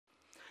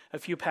A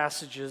few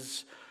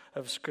passages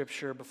of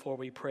Scripture before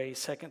we pray.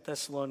 2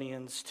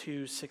 Thessalonians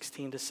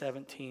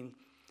 2:16-17.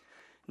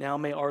 Now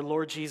may our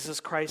Lord Jesus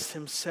Christ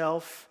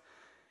himself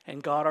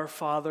and God our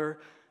Father,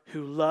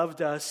 who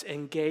loved us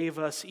and gave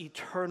us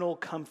eternal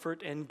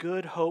comfort and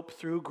good hope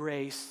through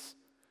grace,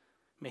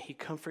 may he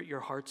comfort your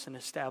hearts and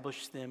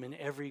establish them in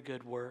every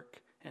good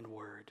work and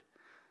word.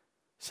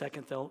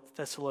 2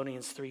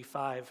 Thessalonians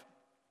 3:5.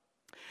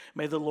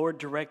 May the Lord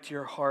direct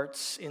your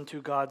hearts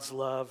into God's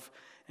love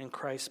and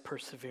Christ's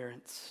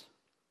perseverance.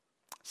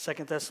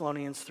 2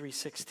 Thessalonians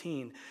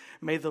 3:16.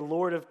 May the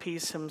Lord of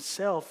peace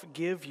himself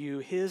give you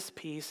his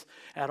peace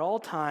at all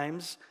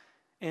times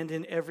and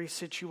in every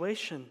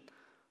situation.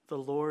 The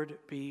Lord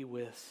be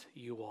with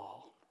you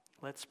all.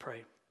 Let's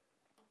pray.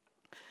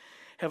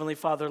 Heavenly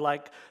Father,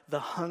 like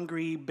the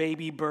hungry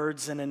baby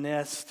birds in a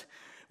nest,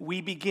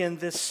 we begin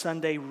this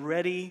Sunday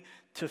ready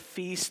to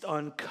feast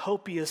on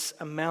copious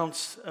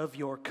amounts of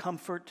your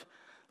comfort,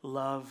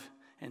 love,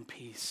 and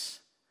peace.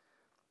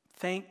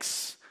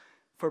 Thanks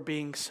for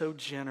being so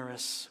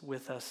generous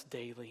with us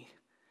daily.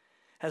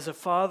 As a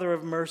Father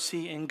of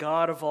mercy and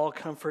God of all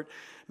comfort,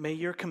 may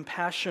your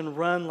compassion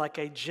run like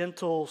a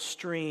gentle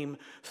stream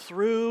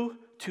through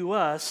to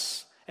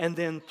us and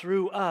then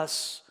through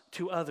us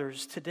to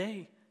others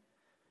today.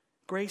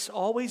 Grace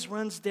always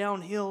runs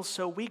downhill,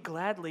 so we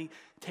gladly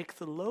take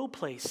the low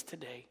place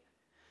today.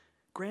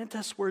 Grant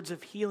us words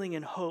of healing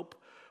and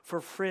hope for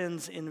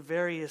friends in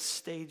various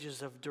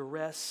stages of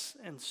duress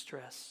and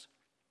stress.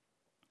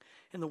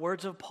 In the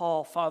words of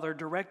Paul, Father,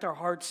 direct our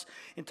hearts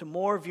into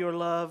more of your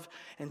love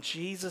and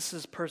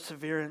Jesus'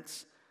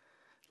 perseverance,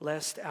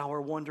 lest our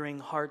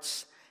wandering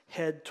hearts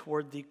head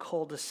toward the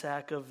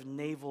cul-de-sac of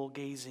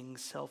navel-gazing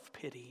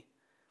self-pity.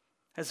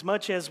 As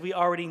much as we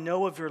already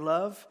know of your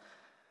love,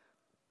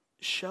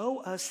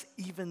 show us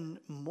even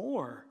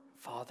more,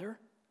 Father.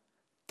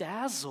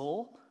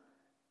 Dazzle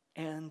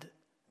and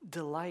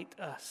delight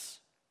us.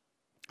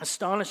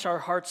 Astonish our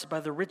hearts by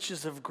the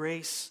riches of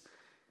grace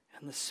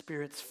and the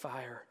Spirit's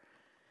fire.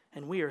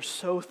 And we are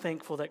so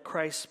thankful that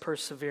Christ's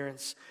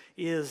perseverance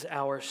is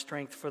our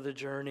strength for the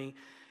journey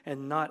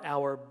and not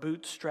our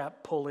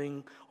bootstrap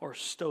pulling or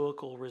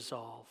stoical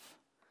resolve.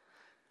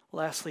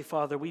 Lastly,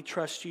 Father, we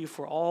trust you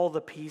for all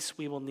the peace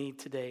we will need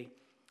today.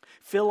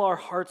 Fill our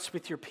hearts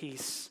with your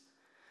peace.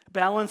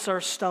 Balance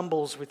our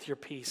stumbles with your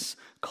peace.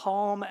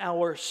 Calm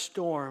our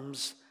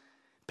storms,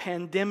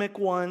 pandemic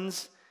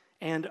ones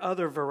and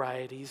other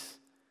varieties,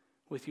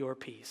 with your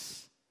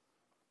peace.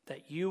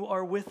 That you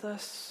are with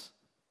us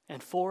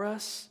and for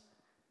us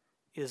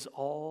is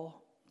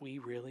all we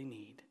really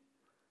need.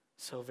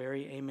 So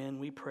very amen,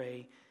 we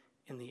pray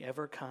in the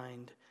ever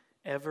kind,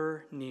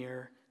 ever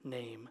near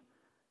name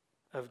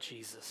of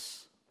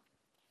Jesus.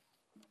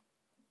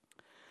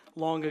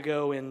 Long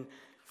ago in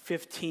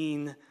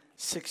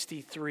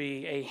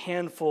 1563, a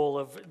handful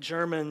of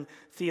German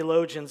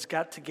theologians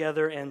got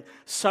together and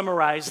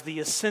summarized the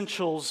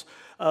essentials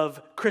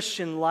of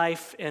Christian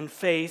life and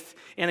faith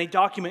in a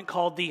document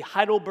called the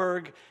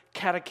Heidelberg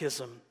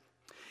Catechism.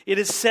 It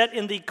is set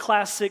in the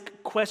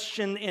classic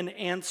question and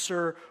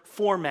answer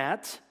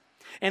format,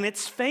 and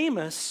it's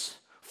famous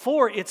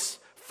for its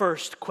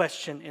first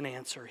question and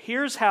answer.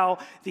 Here's how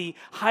the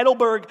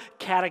Heidelberg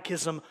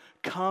Catechism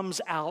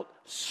comes out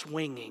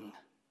swinging.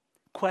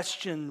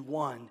 Question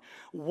 1,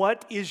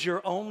 what is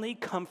your only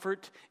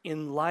comfort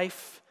in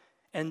life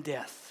and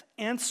death?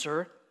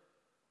 Answer,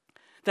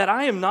 that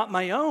I am not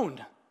my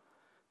own,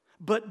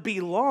 but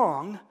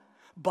belong,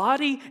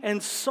 body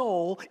and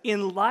soul,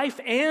 in life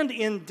and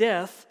in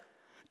death,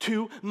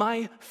 to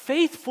my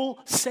faithful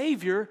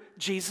Savior,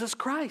 Jesus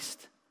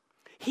Christ.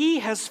 He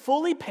has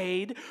fully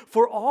paid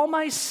for all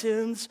my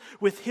sins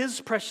with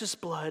his precious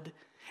blood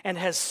and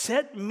has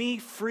set me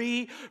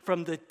free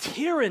from the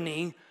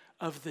tyranny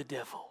of the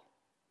devil.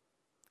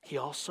 He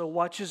also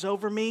watches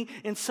over me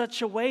in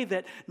such a way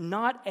that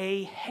not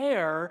a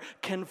hair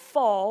can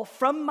fall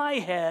from my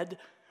head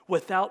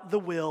without the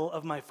will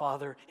of my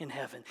Father in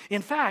heaven.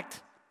 In fact,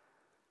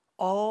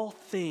 all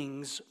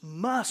things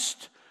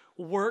must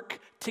work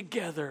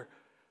together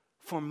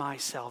for my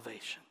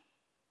salvation.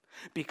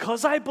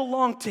 Because I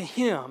belong to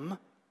him,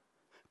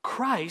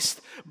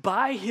 Christ,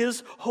 by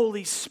his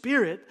Holy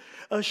Spirit,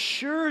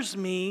 assures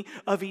me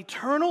of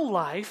eternal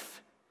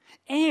life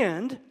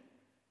and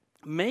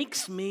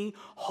makes me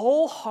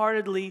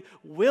wholeheartedly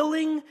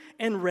willing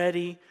and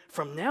ready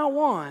from now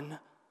on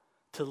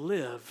to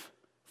live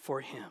for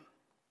him.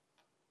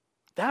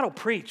 That'll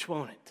preach,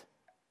 won't it?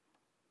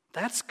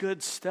 That's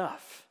good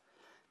stuff.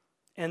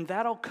 And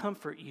that'll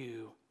comfort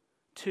you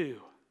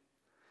too.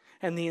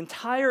 And the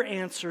entire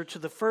answer to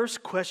the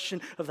first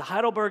question of the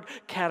Heidelberg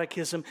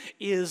Catechism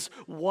is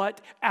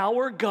what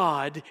our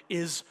God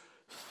is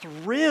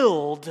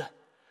thrilled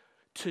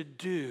to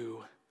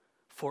do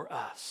for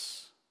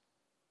us.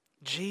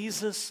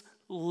 Jesus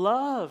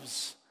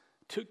loves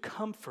to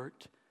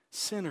comfort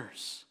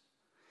sinners.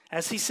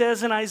 As he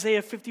says in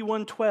Isaiah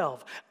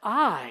 51:12,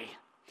 I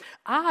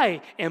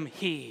am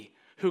he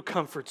who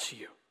comforts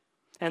you.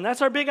 And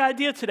that's our big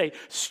idea today,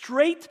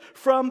 straight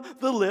from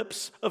the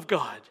lips of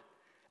God.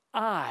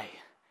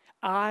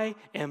 I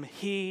am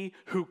he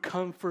who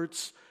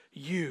comforts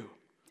you.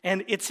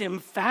 And it's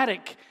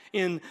emphatic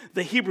in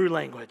the Hebrew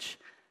language.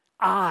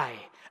 I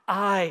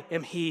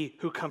am he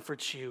who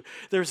comforts you.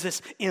 There's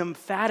this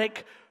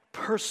emphatic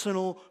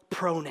personal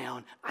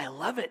pronoun. I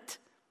love it.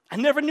 I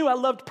never knew I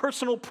loved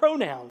personal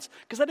pronouns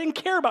because I didn't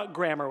care about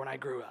grammar when I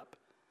grew up.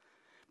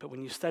 But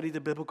when you study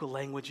the biblical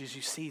languages,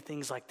 you see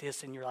things like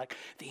this and you're like,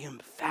 the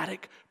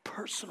emphatic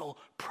personal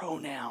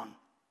pronoun.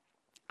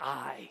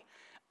 I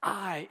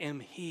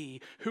am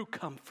he who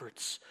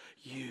comforts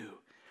you.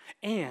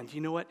 And you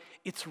know what?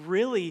 It's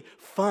really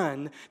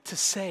fun to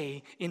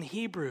say in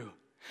Hebrew.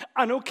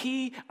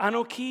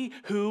 Anoki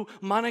hu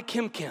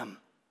manakimkim.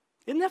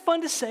 Isn't that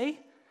fun to say?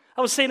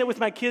 I was saying it with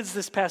my kids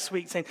this past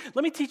week, saying,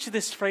 let me teach you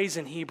this phrase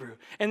in Hebrew.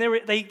 And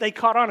they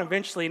caught on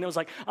eventually, and it was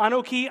like,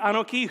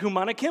 Anoki hu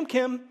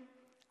manakimkim.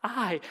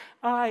 I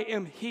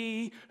am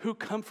he who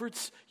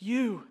comforts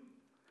you.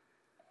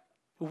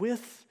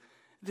 With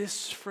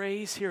this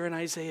phrase here in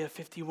Isaiah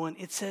 51,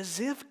 it's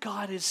as if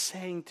God is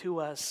saying to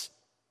us,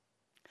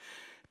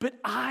 but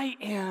I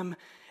am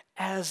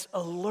as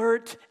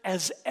alert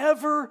as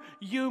ever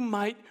you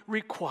might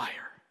require.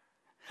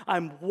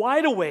 I'm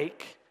wide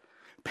awake,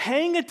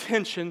 paying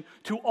attention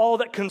to all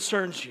that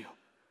concerns you.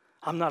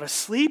 I'm not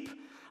asleep.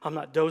 I'm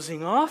not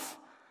dozing off.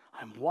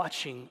 I'm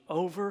watching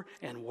over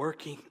and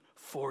working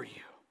for you.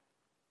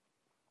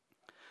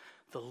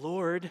 The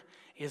Lord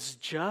is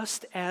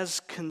just as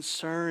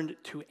concerned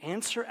to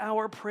answer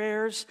our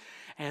prayers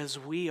as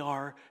we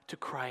are to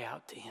cry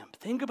out to Him.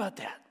 Think about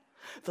that.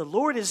 The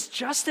Lord is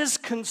just as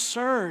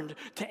concerned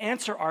to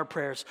answer our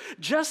prayers,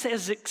 just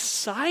as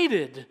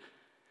excited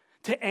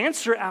to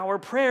answer our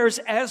prayers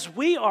as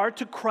we are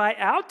to cry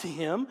out to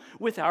Him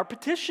with our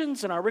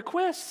petitions and our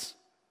requests.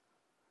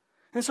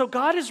 And so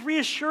God is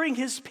reassuring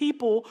His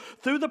people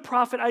through the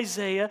prophet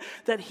Isaiah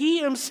that He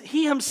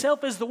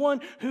Himself is the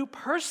one who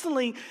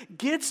personally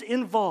gets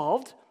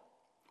involved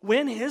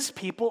when His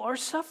people are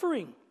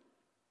suffering.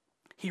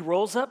 He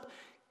rolls up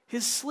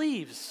His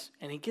sleeves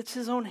and He gets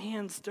His own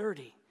hands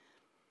dirty.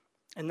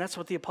 And that's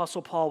what the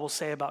Apostle Paul will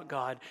say about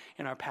God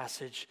in our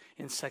passage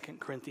in 2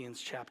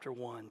 Corinthians chapter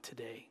 1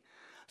 today.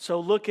 So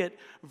look at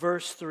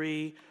verse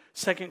 3,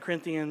 2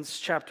 Corinthians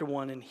chapter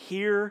 1, and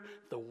hear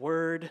the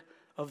word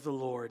of the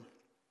Lord.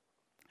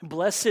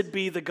 Blessed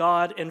be the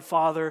God and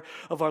Father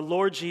of our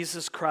Lord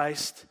Jesus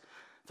Christ,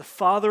 the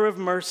Father of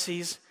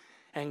mercies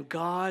and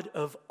God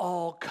of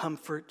all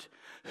comfort,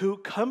 who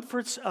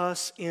comforts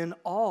us in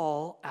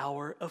all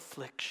our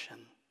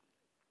affliction.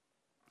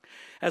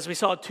 As we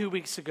saw 2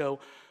 weeks ago,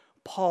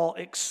 Paul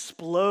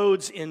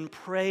explodes in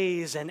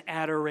praise and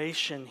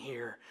adoration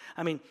here.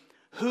 I mean,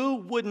 who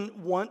wouldn't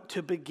want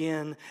to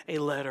begin a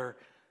letter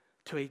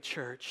to a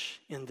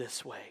church in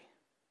this way?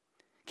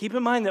 Keep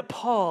in mind that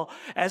Paul,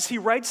 as he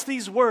writes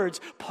these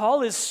words,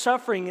 Paul is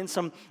suffering in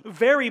some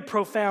very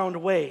profound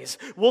ways.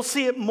 We'll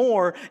see it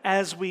more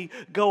as we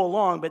go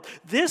along, but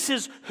this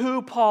is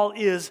who Paul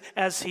is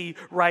as he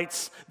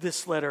writes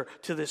this letter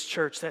to this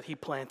church that he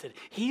planted.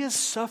 He is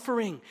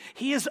suffering.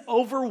 He is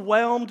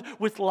overwhelmed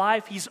with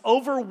life. He's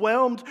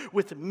overwhelmed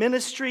with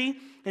ministry.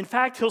 In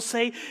fact, he'll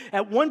say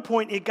at one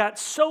point, it got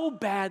so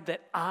bad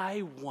that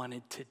I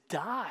wanted to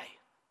die.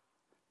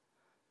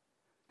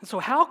 And so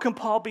how can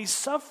Paul be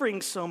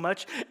suffering so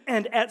much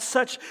and at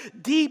such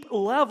deep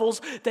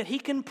levels that he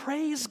can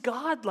praise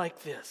God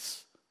like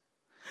this?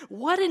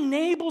 What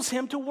enables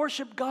him to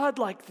worship God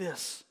like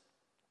this?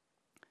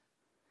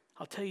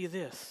 I'll tell you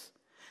this.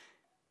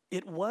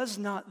 It was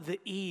not the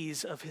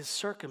ease of his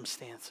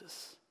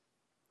circumstances.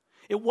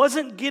 It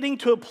wasn't getting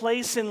to a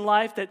place in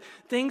life that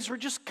things were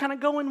just kind of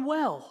going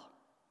well.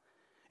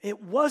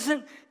 It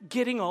wasn't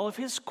getting all of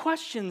his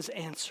questions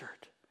answered.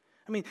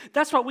 I mean,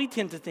 that's what we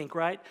tend to think,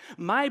 right?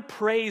 My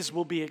praise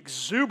will be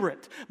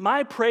exuberant.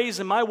 My praise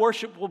and my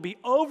worship will be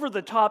over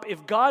the top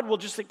if God will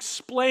just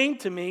explain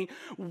to me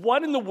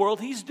what in the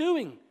world He's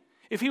doing.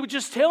 If He would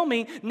just tell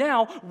me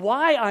now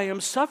why I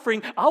am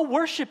suffering, I'll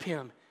worship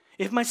Him.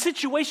 If my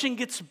situation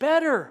gets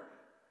better,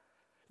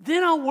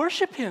 then I'll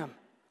worship Him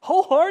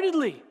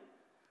wholeheartedly.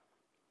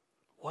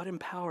 What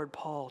empowered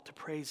Paul to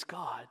praise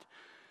God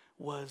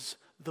was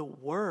the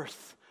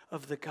worth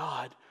of the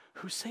God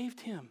who saved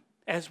him.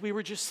 As we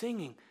were just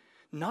singing,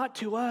 not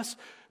to us,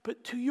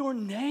 but to your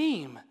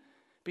name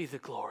be the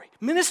glory.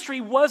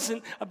 Ministry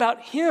wasn't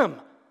about him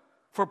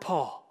for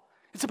Paul.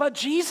 It's about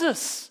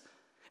Jesus.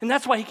 And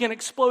that's why he can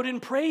explode in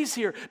praise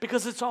here,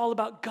 because it's all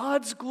about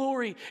God's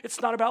glory. It's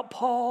not about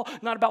Paul,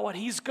 not about what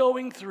he's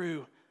going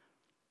through.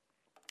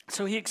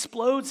 So he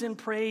explodes in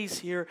praise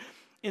here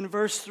in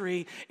verse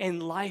 3,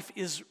 and life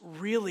is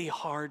really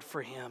hard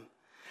for him.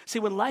 See,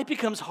 when life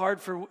becomes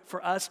hard for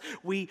us,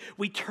 we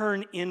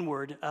turn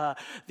inward.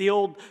 The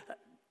old,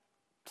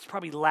 it's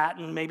probably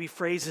Latin, maybe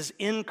phrases,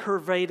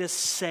 incurvatus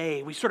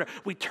se.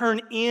 We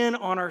turn in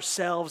on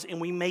ourselves and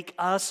we make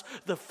us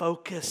the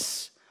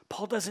focus.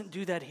 Paul doesn't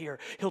do that here.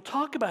 He'll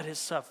talk about his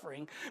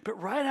suffering,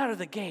 but right out of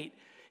the gate,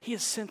 he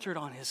is centered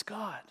on his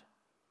God.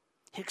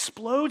 He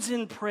explodes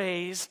in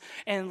praise,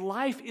 and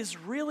life is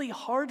really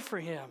hard for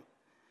him.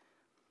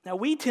 Now,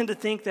 we tend to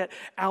think that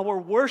our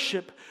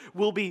worship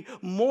will be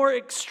more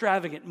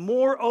extravagant,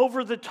 more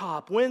over the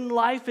top, when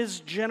life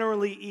is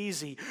generally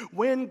easy,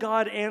 when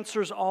God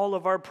answers all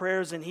of our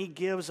prayers and He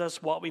gives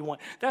us what we want.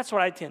 That's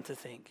what I tend to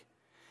think.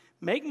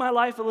 Make my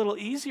life a little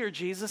easier,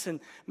 Jesus, and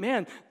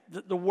man,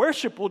 the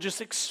worship will just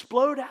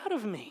explode out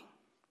of me.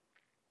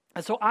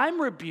 And so I'm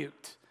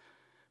rebuked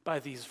by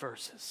these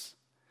verses.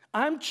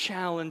 I'm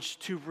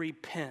challenged to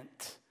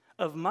repent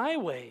of my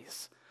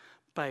ways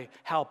by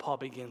how Paul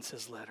begins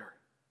his letter.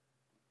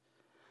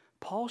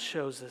 Paul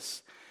shows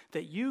us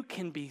that you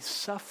can be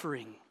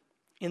suffering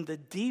in the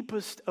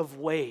deepest of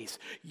ways.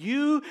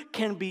 You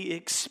can be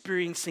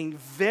experiencing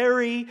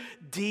very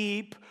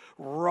deep,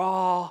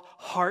 raw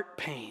heart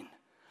pain,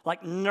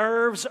 like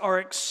nerves are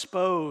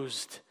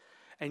exposed,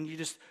 and you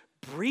just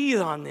breathe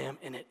on them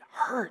and it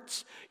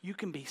hurts. You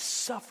can be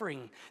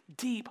suffering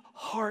deep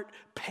heart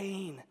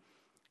pain,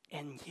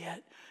 and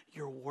yet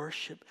your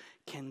worship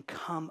can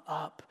come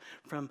up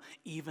from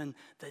even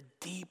the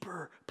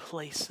deeper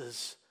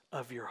places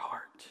of your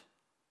heart.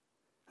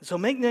 So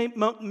make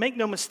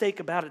no mistake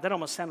about it. That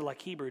almost sounded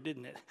like Hebrew,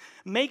 didn't it?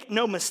 Make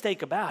no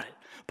mistake about it.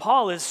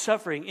 Paul is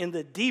suffering in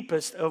the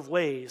deepest of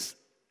ways,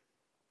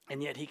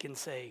 and yet he can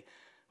say,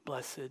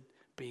 "Blessed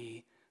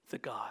be the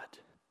God."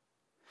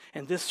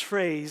 And this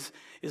phrase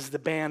is the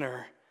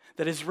banner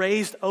that is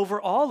raised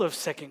over all of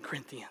 2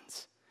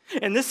 Corinthians.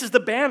 And this is the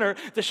banner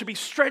that should be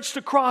stretched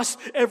across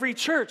every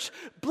church.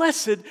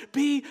 Blessed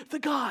be the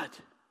God.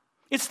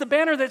 It's the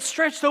banner that's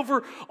stretched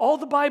over all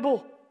the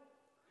Bible.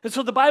 And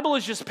so the Bible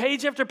is just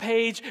page after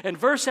page and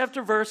verse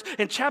after verse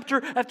and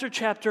chapter after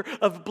chapter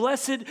of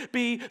blessed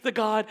be the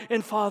God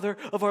and Father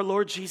of our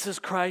Lord Jesus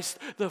Christ,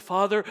 the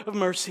Father of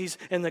mercies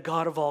and the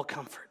God of all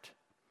comfort.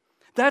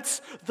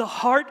 That's the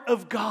heart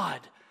of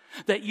God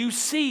that you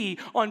see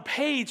on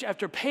page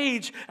after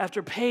page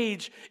after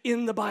page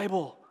in the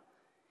Bible.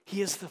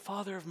 He is the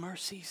Father of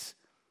mercies,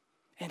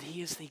 and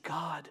He is the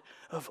God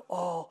of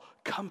all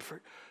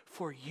comfort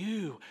for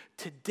you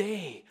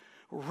today,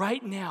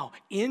 right now,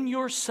 in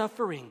your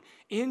suffering,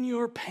 in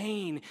your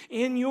pain,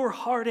 in your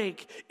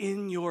heartache,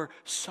 in your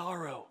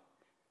sorrow.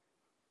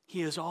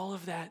 He is all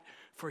of that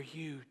for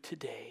you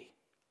today.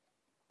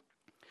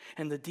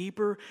 And the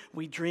deeper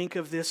we drink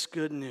of this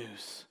good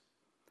news,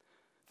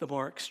 the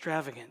more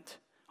extravagant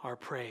our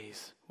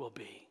praise will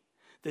be.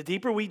 The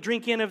deeper we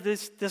drink in of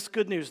this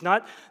good news,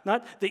 not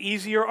the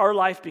easier our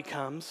life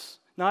becomes,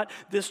 not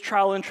this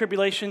trial and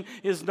tribulation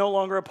is no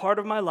longer a part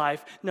of my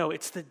life. No,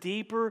 it's the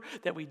deeper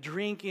that we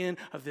drink in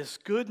of this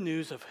good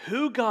news of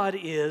who God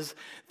is,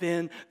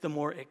 then the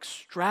more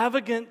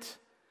extravagant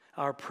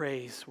our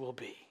praise will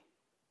be.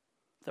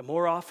 The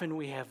more often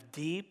we have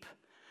deep,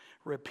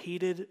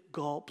 repeated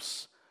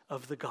gulps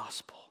of the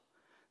gospel.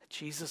 That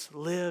Jesus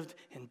lived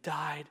and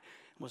died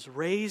and was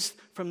raised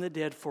from the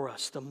dead for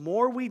us. The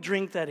more we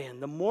drink that in,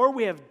 the more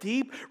we have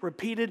deep,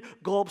 repeated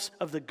gulps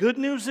of the good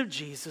news of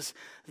Jesus,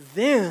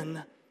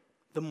 then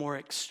the more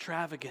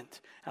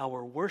extravagant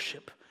our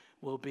worship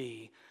will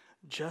be,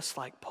 just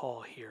like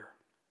Paul here.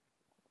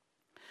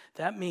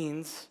 That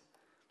means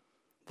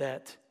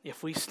that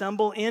if we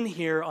stumble in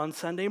here on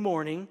Sunday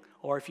morning,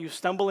 or if you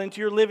stumble into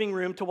your living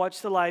room to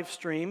watch the live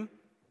stream,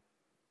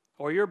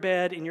 or your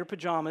bed in your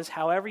pajamas,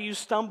 however you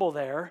stumble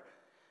there,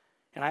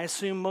 and I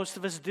assume most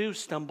of us do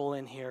stumble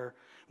in here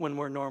when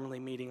we're normally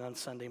meeting on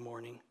Sunday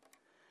morning,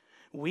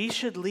 we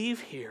should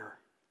leave here,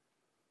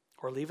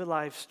 or leave a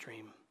live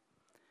stream,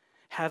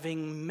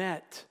 having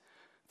met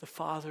the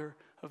Father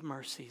of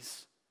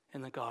mercies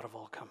and the God of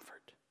all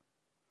comfort.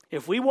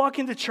 If we walk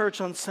into church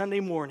on Sunday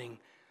morning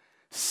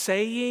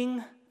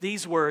saying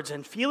these words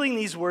and feeling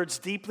these words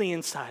deeply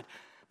inside,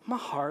 my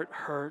heart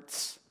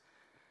hurts.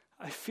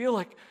 I feel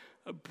like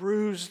a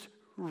bruised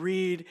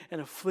reed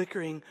and a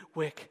flickering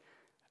wick.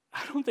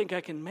 I don't think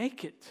I can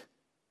make it.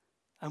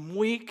 I'm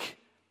weak.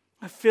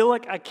 I feel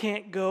like I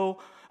can't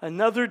go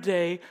another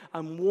day.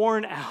 I'm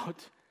worn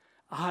out.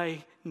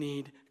 I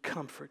need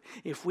comfort.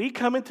 If we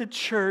come into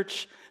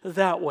church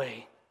that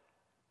way,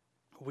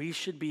 we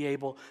should be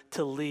able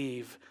to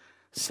leave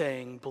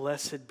saying,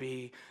 "Blessed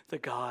be the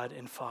God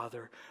and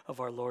Father of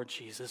our Lord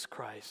Jesus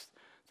Christ,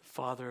 the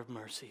Father of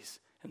mercies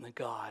and the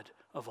God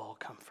of all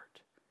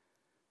comfort."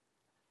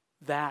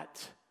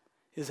 That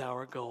is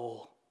our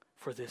goal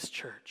for this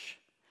church.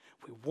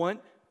 We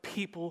want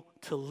people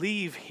to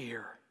leave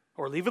here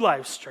or leave a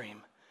live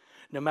stream,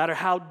 no matter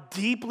how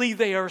deeply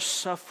they are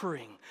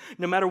suffering,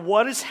 no matter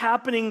what is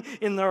happening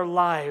in their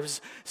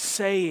lives,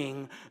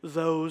 saying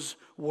those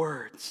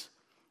words.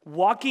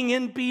 Walking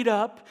in beat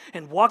up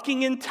and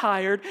walking in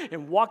tired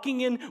and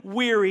walking in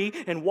weary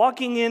and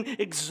walking in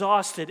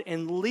exhausted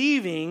and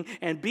leaving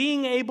and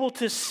being able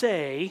to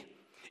say,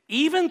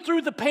 even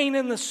through the pain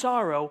and the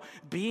sorrow,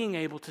 being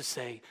able to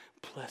say,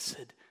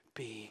 "Blessed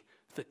be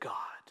the God."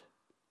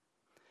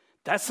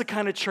 That's the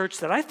kind of church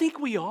that I think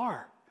we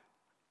are,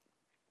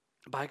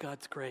 by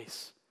God's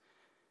grace.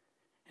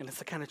 And it's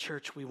the kind of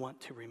church we want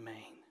to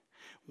remain.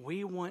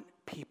 We want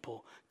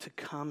people to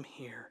come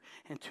here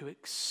and to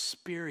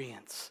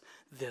experience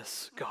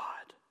this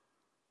God.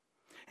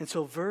 And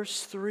so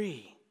verse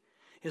 3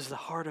 is the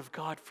heart of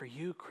God for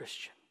you,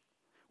 Christian.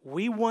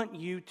 We want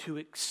you to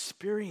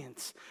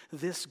experience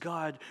this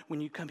God when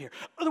you come here.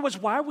 Otherwise,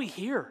 why are we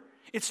here?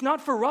 It's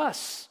not for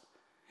us.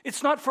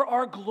 It's not for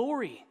our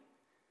glory.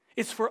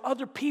 It's for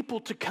other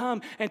people to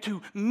come and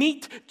to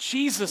meet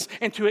Jesus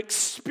and to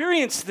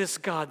experience this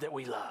God that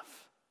we love.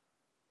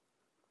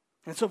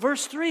 And so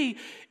verse 3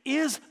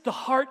 is the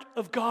heart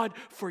of God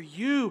for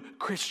you,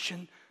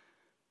 Christian.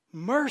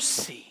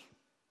 Mercy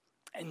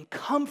and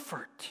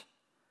comfort.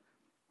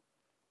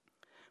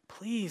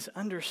 Please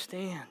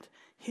understand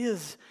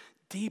his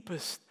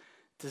deepest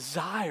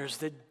desires,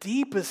 the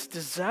deepest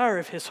desire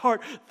of his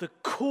heart, the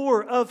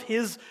core of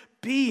his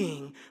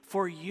being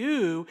for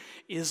you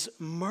is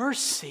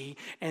mercy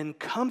and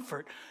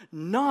comfort,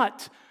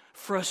 not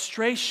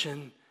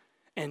frustration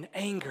and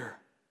anger.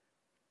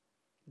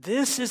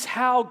 This is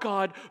how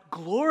God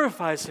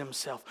glorifies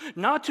himself.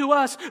 Not to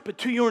us, but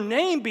to your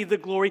name be the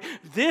glory.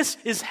 This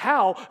is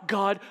how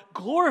God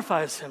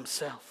glorifies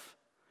himself,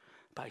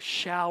 by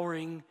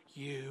showering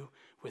you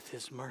with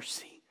his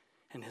mercy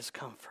and his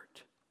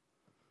comfort.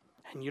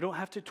 And you don't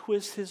have to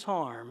twist his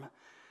arm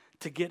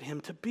to get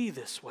him to be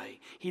this way.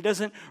 He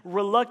doesn't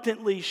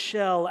reluctantly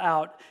shell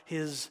out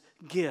his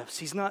gifts.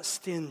 He's not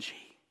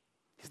stingy.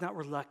 He's not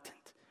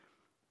reluctant.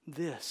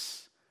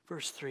 This,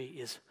 verse 3,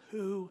 is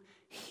who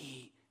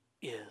he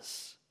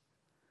is.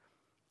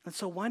 And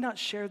so why not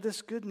share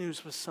this good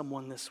news with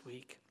someone this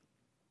week?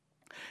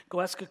 Go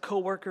ask a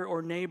coworker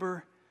or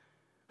neighbor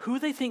who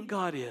they think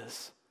God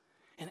is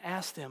and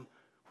ask them,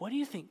 what do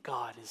you think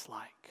God is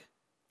like?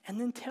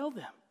 And then tell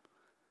them.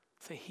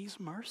 Say, he's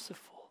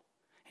merciful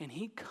and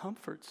he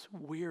comforts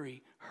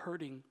weary,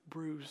 hurting,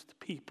 bruised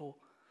people.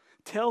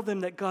 Tell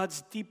them that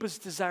God's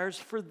deepest desires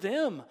for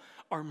them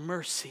are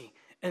mercy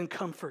and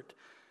comfort,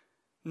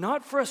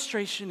 not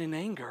frustration and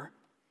anger.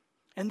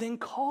 And then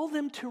call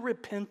them to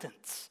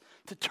repentance,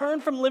 to turn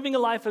from living a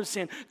life of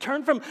sin,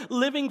 turn from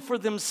living for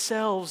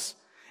themselves,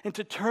 and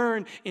to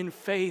turn in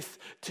faith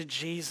to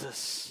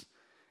Jesus,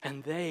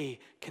 and they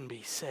can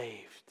be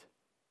saved.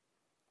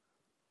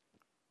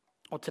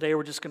 Well, today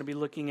we're just going to be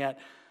looking at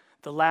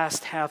the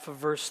last half of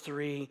verse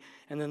 3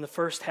 and then the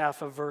first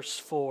half of verse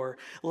 4.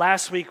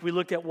 Last week we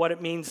looked at what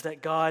it means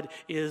that God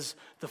is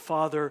the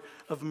Father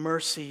of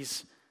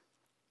mercies.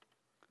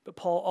 But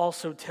Paul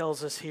also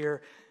tells us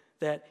here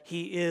that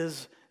he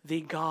is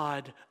the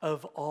God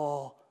of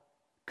all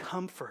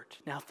comfort.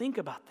 Now think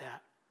about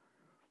that.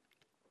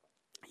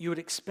 You would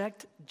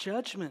expect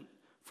judgment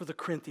for the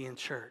Corinthian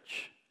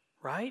church,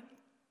 right?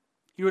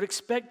 You would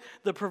expect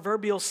the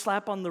proverbial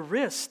slap on the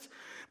wrist.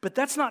 But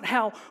that's not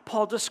how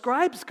Paul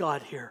describes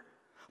God here.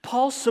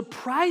 Paul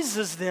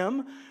surprises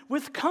them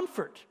with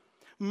comfort,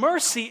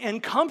 mercy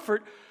and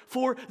comfort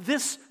for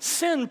this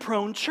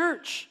sin-prone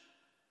church.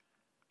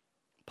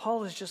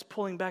 Paul is just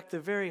pulling back the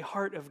very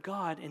heart of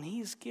God, and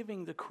he's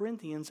giving the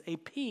Corinthians a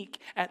peek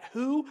at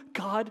who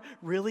God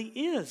really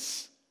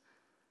is.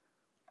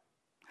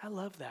 I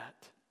love that.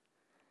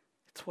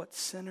 It's what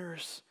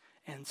sinners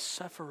and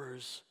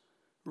sufferers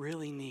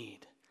really need.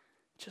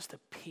 Just a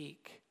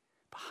peek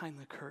behind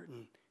the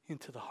curtain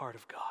into the heart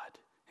of God.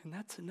 And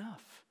that's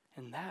enough.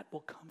 And that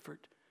will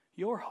comfort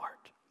your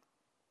heart.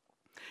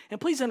 And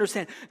please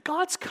understand,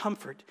 God's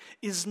comfort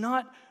is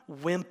not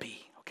wimpy.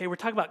 Okay, we're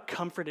talking about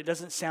comfort. It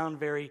doesn't sound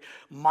very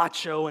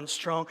macho and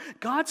strong.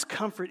 God's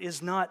comfort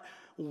is not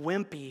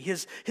wimpy.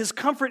 His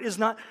comfort is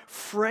not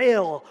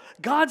frail.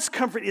 God's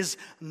comfort is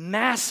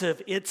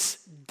massive. It's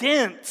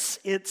dense.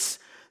 It's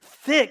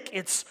thick.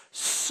 It's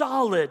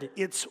solid.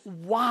 It's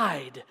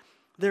wide.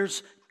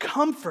 There's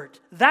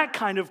comfort, that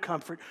kind of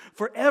comfort,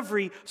 for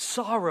every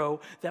sorrow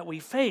that we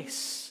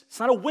face. It's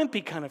not a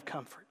wimpy kind of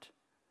comfort.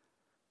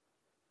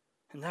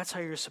 And that's how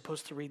you're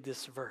supposed to read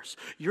this verse.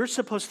 You're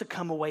supposed to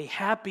come away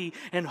happy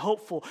and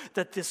hopeful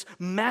that this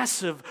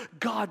massive,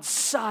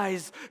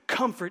 God-sized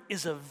comfort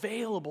is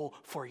available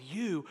for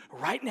you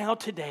right now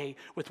today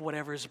with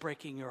whatever is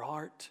breaking your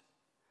heart.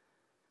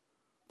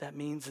 That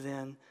means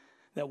then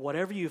that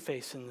whatever you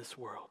face in this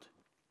world,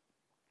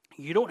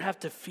 you don't have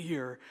to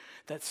fear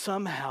that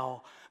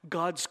somehow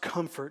God's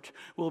comfort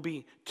will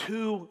be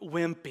too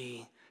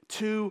wimpy,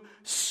 too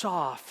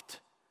soft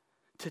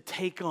to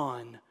take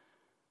on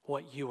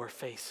what you are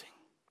facing.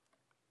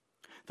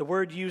 The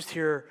word used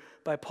here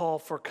by Paul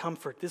for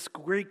comfort, this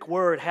Greek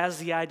word has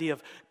the idea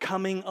of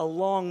coming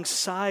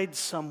alongside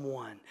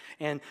someone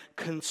and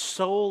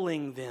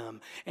consoling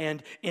them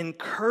and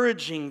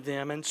encouraging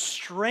them and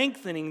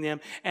strengthening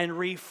them and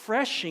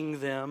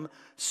refreshing them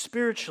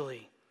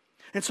spiritually.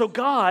 And so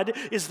God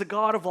is the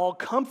God of all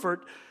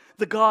comfort,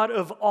 the God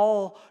of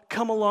all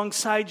come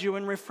alongside you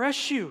and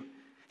refresh you.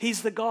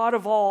 He's the God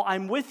of all,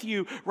 I'm with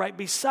you, right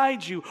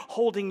beside you,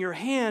 holding your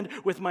hand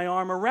with my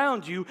arm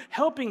around you,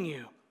 helping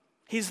you.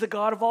 He's the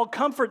God of all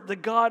comfort, the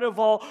God of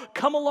all,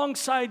 come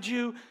alongside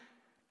you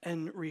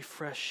and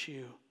refresh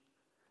you.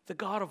 The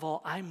God of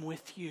all, I'm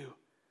with you,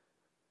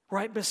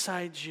 right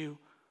beside you,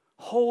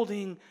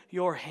 holding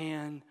your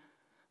hand,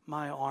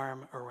 my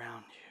arm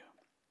around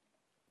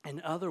you.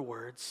 In other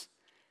words,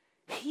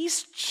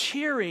 He's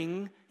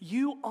cheering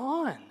you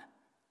on.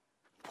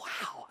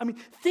 I mean,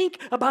 think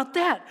about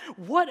that.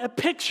 What a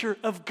picture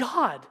of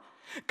God.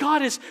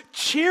 God is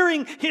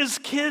cheering his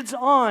kids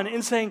on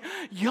and saying,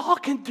 y'all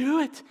can do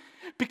it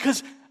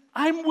because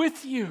I'm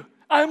with you.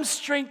 I'm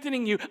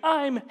strengthening you.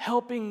 I'm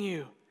helping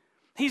you.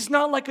 He's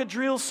not like a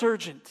drill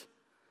sergeant.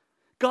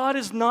 God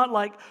is not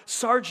like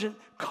Sergeant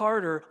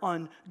Carter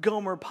on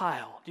Gomer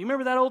Pyle. Do you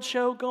remember that old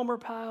show, Gomer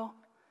Pyle?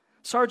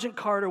 Sergeant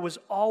Carter was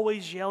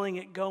always yelling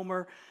at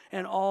Gomer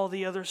and all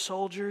the other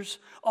soldiers,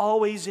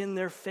 always in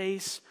their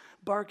face,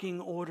 barking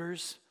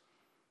orders.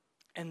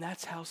 And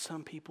that's how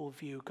some people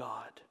view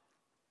God.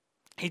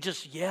 He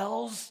just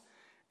yells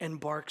and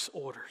barks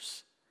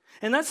orders.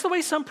 And that's the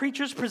way some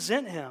preachers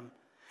present him.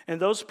 And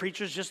those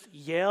preachers just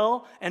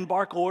yell and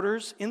bark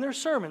orders in their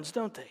sermons,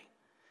 don't they?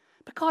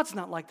 But God's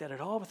not like that at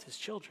all with his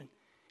children.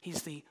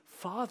 He's the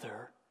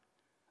Father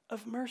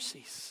of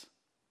mercies.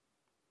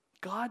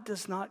 God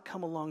does not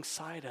come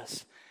alongside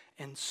us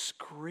and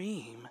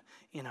scream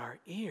in our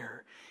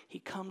ear. He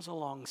comes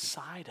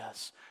alongside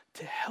us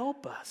to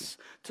help us,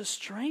 to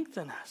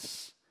strengthen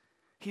us.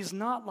 He's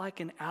not like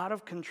an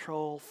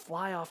out-of-control,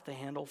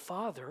 fly-off-the-handle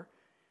father.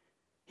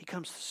 He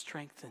comes to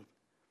strengthen,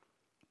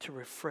 to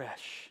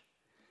refresh.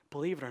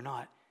 Believe it or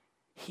not,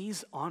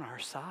 he's on our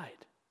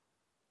side.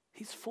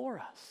 He's for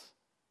us.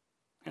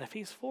 And if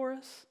he's for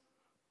us,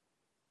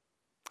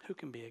 who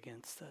can be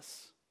against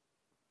us?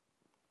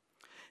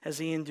 As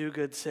Ian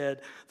Duguid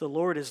said, the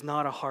Lord is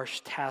not a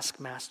harsh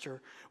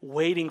taskmaster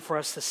waiting for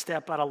us to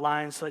step out of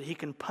line so that he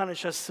can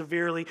punish us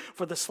severely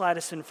for the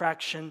slightest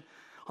infraction.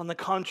 On the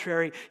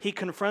contrary, he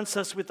confronts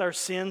us with our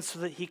sins so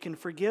that he can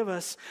forgive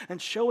us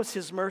and show us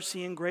his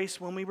mercy and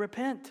grace when we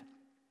repent.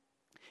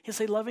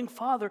 He's a loving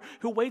Father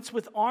who waits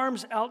with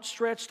arms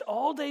outstretched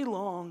all day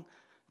long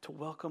to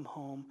welcome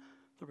home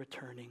the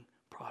returning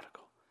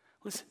prodigal.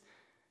 Listen,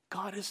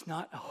 God is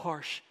not a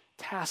harsh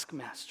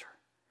taskmaster.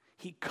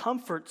 He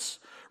comforts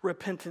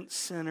repentant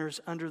sinners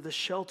under the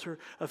shelter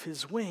of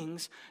his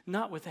wings,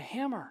 not with a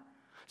hammer.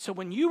 So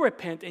when you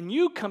repent and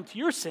you come to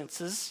your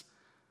senses,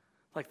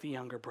 like the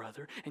younger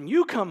brother, and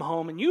you come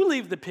home and you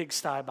leave the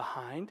pigsty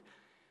behind,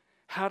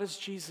 how does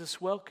Jesus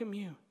welcome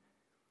you?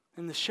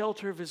 In the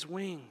shelter of his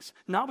wings.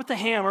 Not with the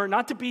hammer,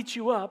 not to beat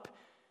you up.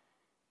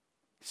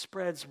 He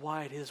spreads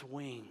wide his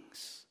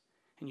wings,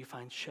 and you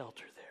find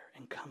shelter there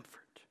and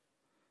comfort.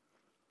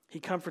 He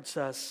comforts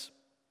us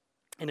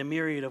in a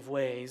myriad of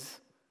ways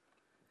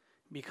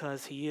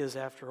because he is,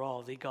 after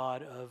all, the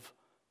God of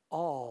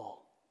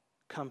all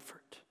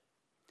comfort,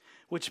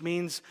 which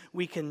means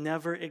we can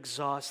never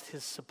exhaust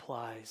his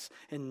supplies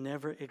and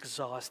never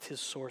exhaust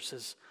his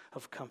sources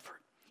of comfort.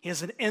 He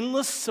has an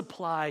endless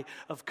supply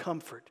of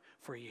comfort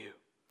for you.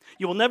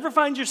 You will never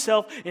find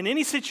yourself in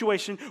any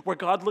situation where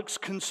God looks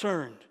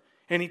concerned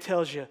and he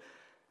tells you,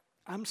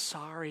 I'm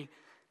sorry,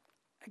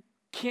 I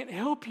can't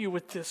help you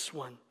with this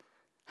one.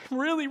 I'm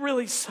really,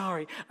 really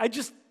sorry. I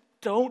just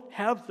don't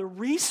have the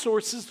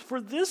resources for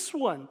this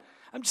one.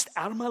 I'm just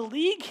out of my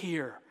league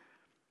here.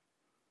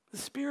 The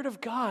Spirit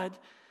of God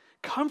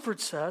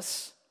comforts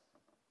us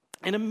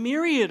in a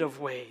myriad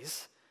of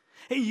ways.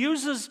 He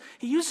uses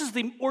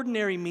the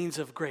ordinary means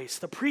of grace,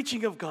 the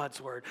preaching of God's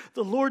word,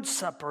 the Lord's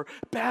Supper,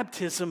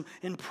 baptism,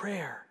 and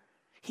prayer.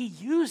 He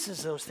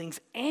uses those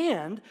things,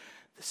 and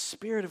the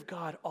Spirit of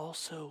God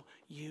also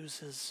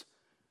uses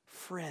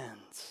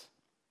friends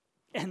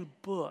and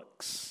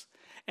books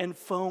and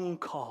phone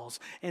calls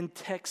and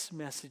text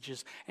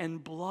messages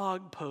and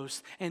blog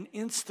posts and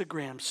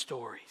Instagram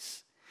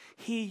stories.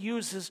 He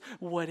uses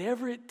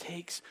whatever it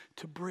takes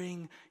to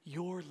bring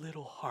your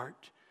little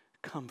heart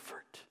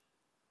comfort.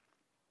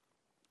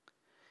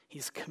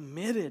 He's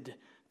committed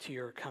to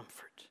your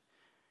comfort.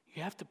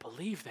 You have to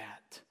believe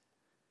that.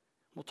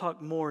 We'll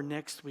talk more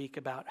next week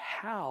about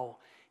how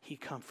he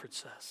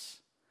comforts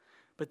us.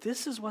 But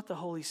this is what the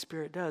Holy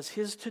Spirit does.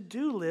 His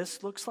to-do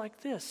list looks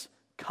like this: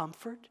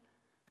 comfort,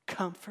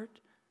 comfort,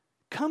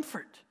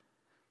 comfort.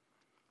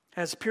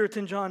 As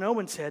Puritan John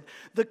Owen said,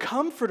 the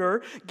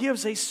Comforter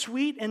gives a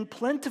sweet and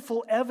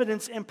plentiful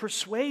evidence and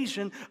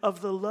persuasion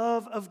of the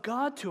love of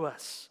God to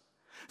us,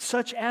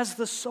 such as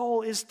the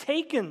soul is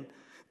taken,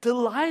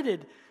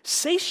 delighted,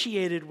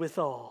 satiated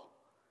withal.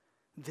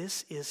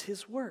 This is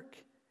his work,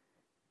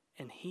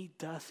 and he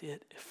doth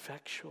it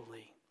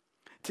effectually.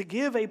 To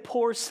give a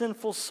poor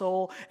sinful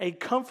soul a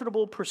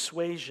comfortable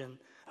persuasion,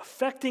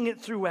 affecting it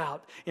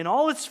throughout in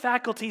all its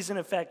faculties and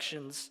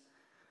affections,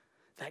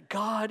 that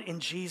God in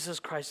Jesus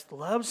Christ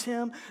loves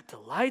him,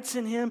 delights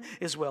in him,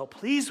 is well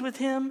pleased with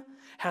him,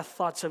 hath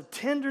thoughts of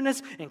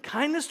tenderness and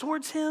kindness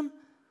towards him.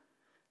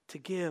 To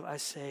give, I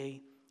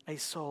say, a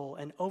soul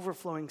an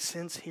overflowing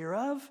sense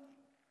hereof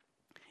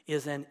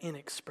is an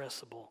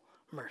inexpressible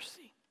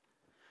mercy.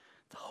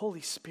 The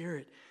Holy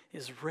Spirit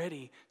is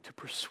ready to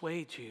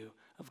persuade you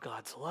of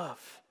God's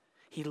love.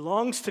 He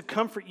longs to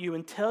comfort you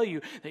and tell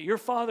you that your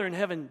Father in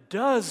heaven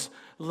does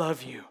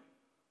love you,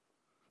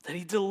 that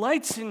he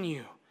delights in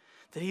you,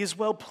 that he is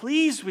well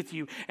pleased with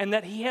you, and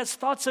that he has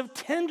thoughts of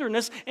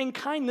tenderness and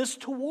kindness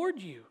toward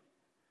you.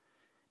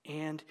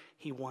 And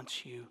he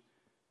wants you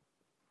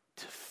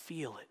to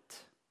feel it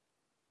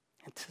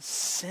and to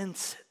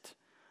sense it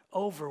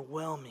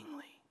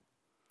overwhelmingly.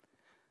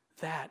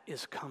 That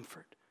is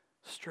comfort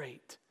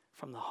straight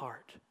from the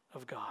heart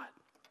of God.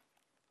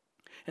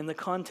 And the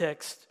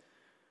context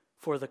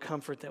for the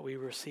comfort that we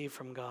receive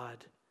from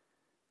God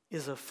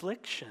is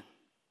affliction.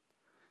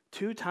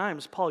 2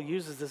 times Paul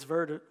uses this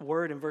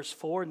word in verse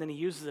 4, and then he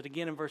uses it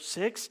again in verse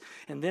 6,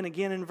 and then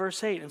again in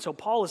verse 8. And so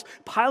Paul is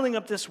piling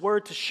up this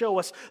word to show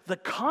us the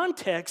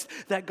context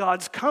that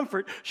God's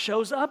comfort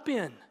shows up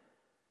in.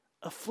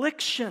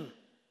 Affliction.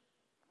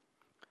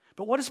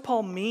 But what does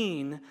Paul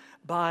mean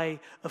by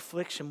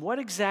affliction? What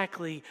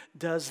exactly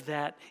does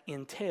that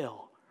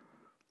entail?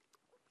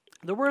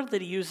 The word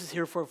that he uses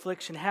here for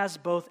affliction has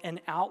both an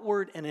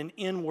outward and an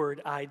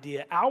inward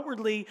idea.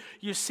 Outwardly,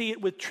 you see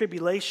it with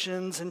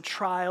tribulations and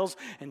trials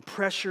and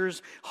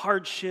pressures,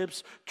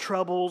 hardships,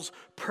 troubles,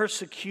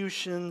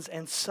 persecutions,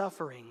 and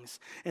sufferings.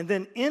 And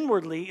then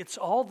inwardly, it's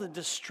all the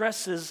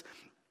distresses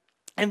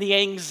and the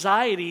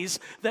anxieties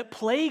that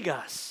plague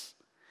us.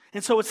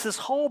 And so it's this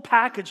whole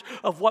package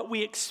of what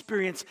we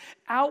experience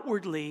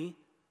outwardly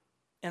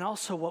and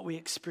also what we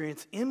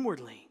experience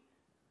inwardly,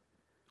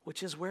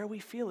 which is where we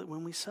feel it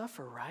when we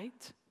suffer,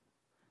 right?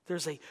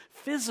 There's a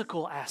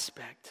physical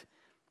aspect,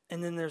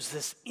 and then there's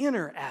this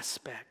inner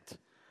aspect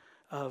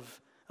of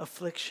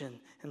affliction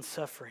and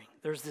suffering.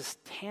 There's this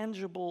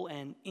tangible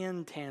and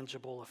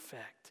intangible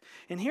effect.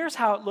 And here's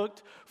how it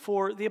looked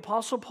for the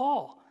Apostle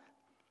Paul.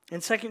 In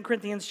 2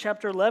 Corinthians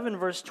chapter 11,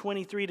 verse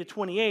 23 to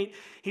 28,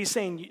 he's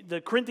saying, the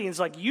Corinthians,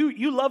 like,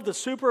 you love the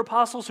super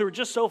apostles who are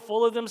just so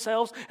full of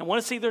themselves and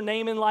want to see their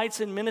name in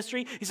lights in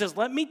ministry. He says,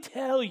 let me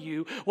tell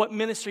you what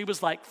ministry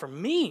was like for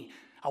me.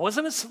 I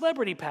wasn't a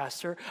celebrity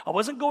pastor. I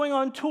wasn't going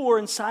on tour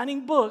and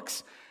signing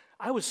books.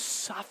 I was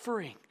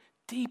suffering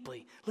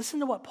deeply. Listen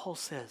to what Paul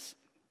says.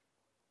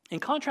 In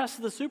contrast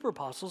to the super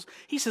apostles,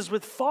 he says,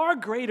 with far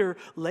greater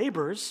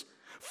labors,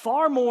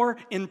 far more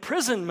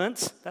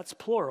imprisonments, that's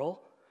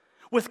plural,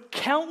 with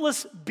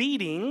countless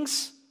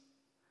beatings,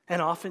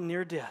 and often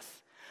near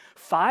death.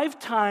 5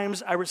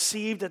 times I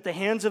received at the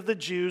hands of the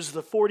Jews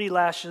the 40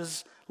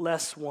 lashes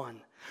less 1.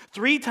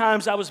 3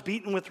 times I was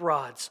beaten with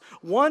rods.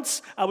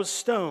 Once I was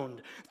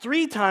stoned.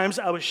 3 times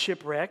I was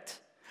shipwrecked.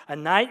 A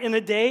night and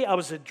a day I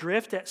was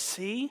adrift at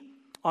sea,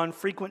 on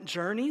frequent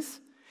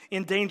journeys,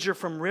 in danger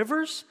from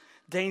rivers,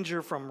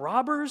 danger from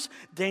robbers,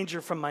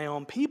 danger from my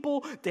own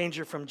people,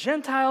 danger from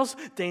Gentiles,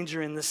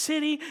 danger in the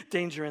city,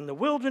 danger in the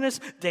wilderness,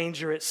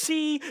 danger at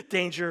sea,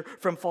 danger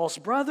from false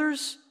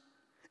brothers,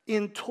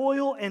 in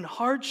toil and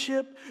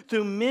hardship,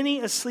 through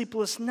many a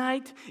sleepless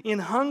night, in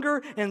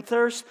hunger and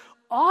thirst,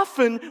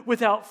 often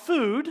without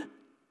food,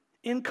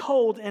 in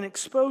cold and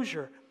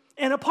exposure.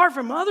 And apart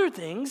from other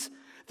things,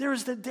 there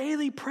is the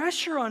daily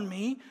pressure on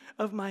me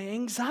of my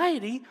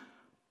anxiety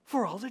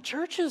for all the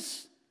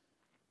churches.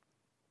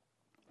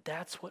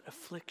 That's what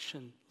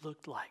affliction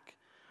looked like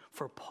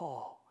for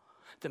Paul,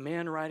 the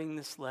man writing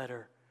this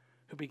letter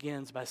who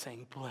begins by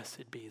saying,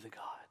 blessed be the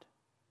God.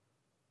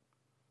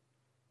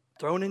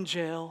 Thrown in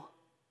jail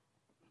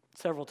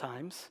several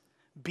times,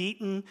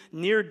 beaten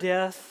near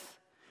death,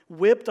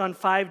 whipped on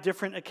 5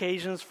 different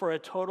occasions for a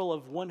total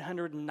of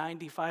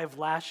 195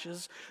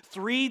 lashes.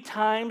 3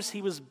 times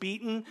he was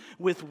beaten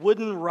with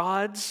wooden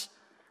rods.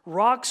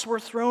 Rocks were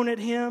thrown at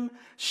him,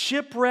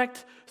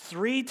 shipwrecked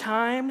 3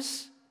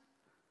 times.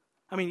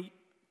 I mean,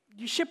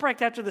 you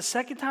shipwrecked after the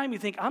 2nd time, you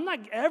think, I'm not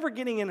ever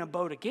getting in a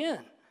boat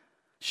again.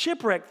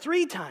 Shipwrecked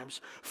 3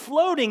 times,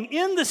 floating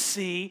in the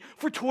sea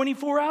for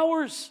 24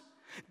 hours.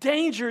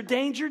 Danger,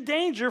 danger,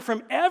 danger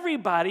from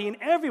everybody and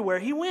everywhere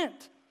he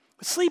went.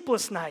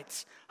 Sleepless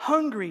nights,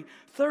 hungry,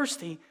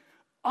 thirsty,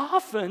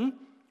 often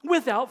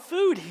without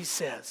food, he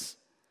says.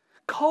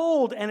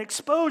 Cold and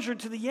exposure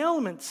to the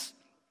elements.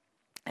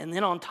 And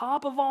then on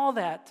top of all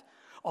that,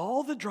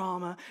 all the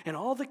drama and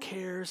all the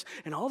cares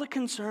and all the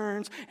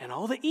concerns and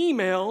all the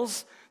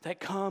emails that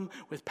come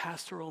with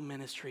pastoral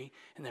ministry,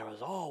 and there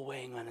was all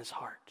weighing on his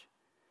heart.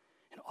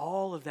 And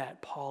all of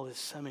that Paul is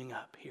summing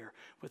up here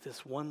with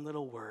this one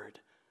little word,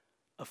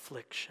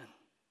 affliction.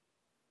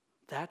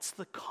 That's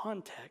the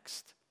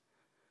context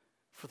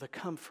for the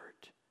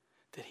comfort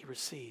that he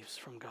receives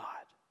from God.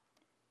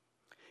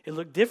 It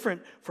looked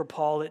different for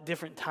Paul at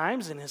different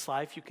times in his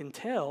life, you can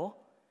tell,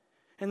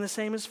 and the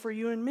same is for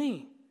you and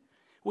me.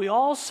 We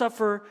all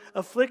suffer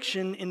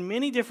affliction in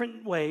many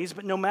different ways,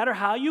 but no matter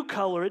how you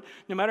color it,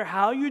 no matter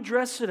how you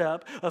dress it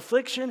up,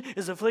 affliction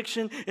is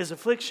affliction is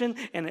affliction,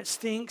 and it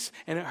stinks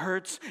and it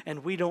hurts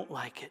and we don't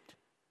like it.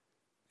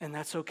 And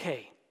that's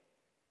okay.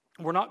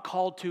 We're not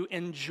called to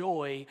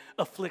enjoy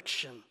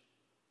affliction.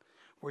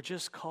 We're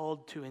just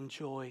called to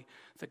enjoy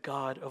the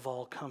God of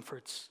all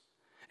comforts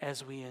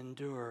as we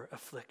endure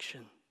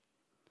affliction.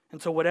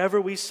 And so whatever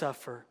we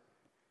suffer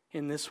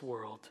in this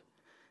world,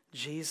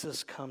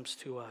 Jesus comes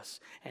to us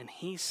and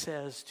he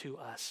says to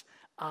us,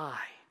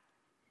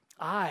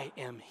 I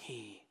am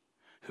he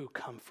who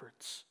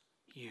comforts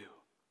you.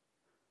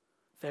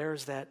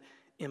 There's that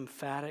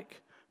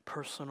emphatic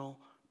personal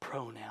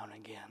pronoun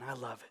again. I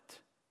love it.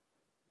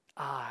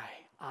 I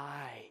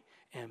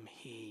am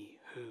he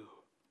who.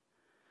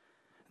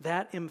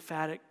 that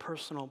emphatic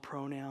personal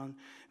pronoun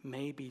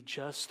may be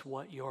just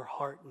what your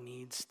heart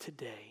needs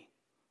today.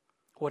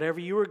 Whatever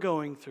you are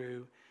going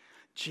through,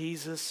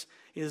 Jesus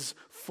is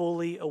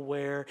fully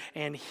aware,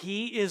 and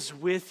He is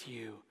with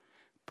you,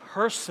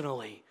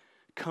 personally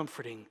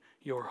comforting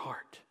your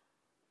heart.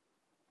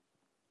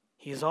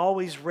 He is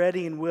always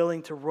ready and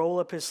willing to roll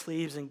up His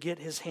sleeves and get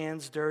His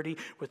hands dirty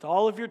with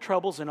all of your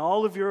troubles and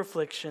all of your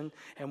affliction.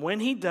 And when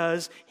He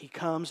does, He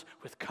comes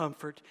with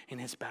comfort in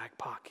His back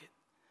pocket.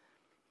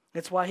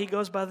 That's why He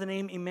goes by the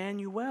name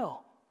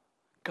Emmanuel,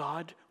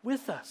 God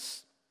with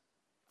us.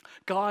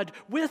 God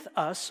with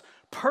us,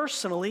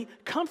 personally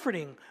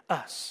comforting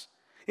us.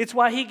 It's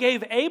why He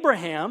gave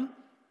Abraham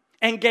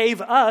and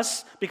gave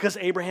us, because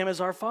Abraham is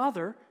our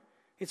father,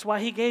 it's why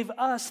He gave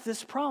us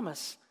this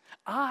promise.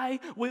 I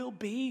will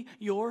be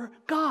your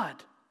God.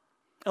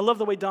 I love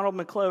the way Donald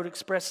McLeod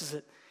expresses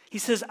it. He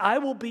says, I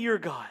will be your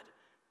God.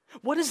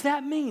 What does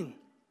that mean?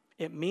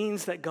 It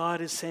means that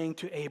God is saying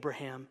to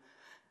Abraham,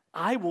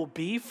 I will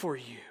be for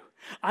you.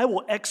 I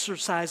will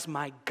exercise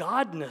my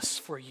godness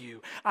for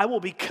you. I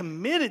will be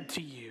committed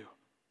to you.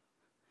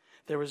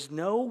 There is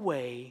no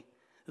way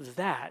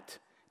that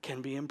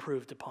can be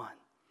improved upon.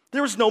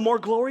 There is no more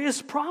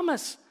glorious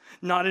promise.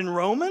 Not in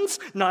Romans,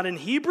 not in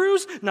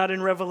Hebrews, not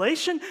in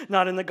Revelation,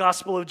 not in the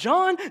Gospel of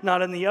John,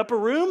 not in the upper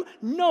room,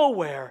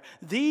 nowhere.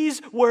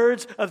 These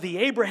words of the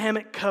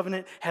Abrahamic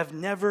covenant have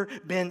never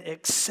been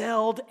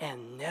excelled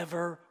and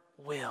never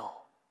will.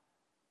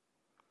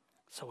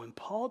 So when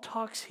Paul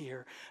talks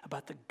here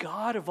about the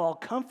God of all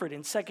comfort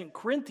in 2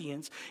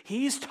 Corinthians,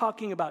 he's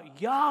talking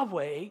about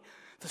Yahweh,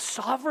 the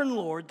sovereign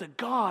Lord, the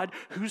God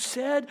who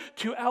said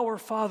to our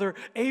father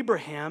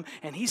Abraham,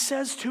 and He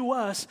says to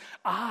us,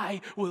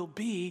 I will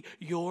be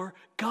your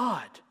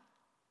God.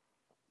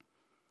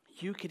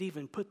 You could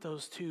even put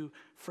those two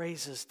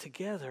phrases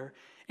together,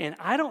 and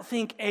I don't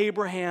think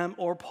Abraham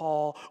or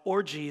Paul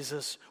or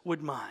Jesus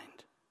would mind.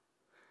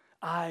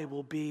 I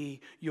will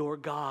be your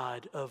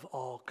God of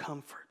all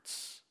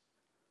comforts.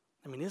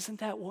 I mean, isn't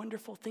that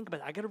wonderful? Think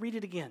about it. I got to read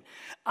it again.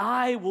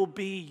 I will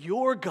be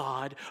your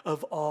God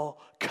of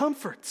all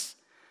comforts.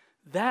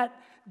 That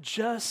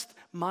just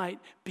might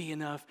be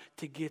enough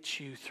to get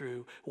you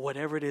through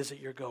whatever it is that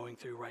you're going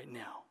through right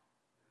now.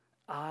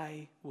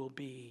 I will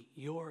be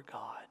your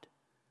God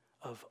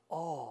of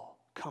all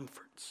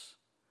comforts.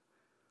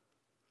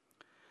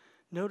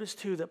 Notice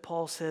too that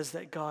Paul says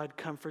that God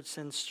comforts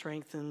and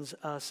strengthens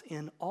us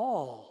in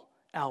all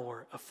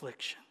our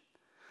affliction.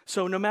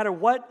 So no matter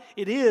what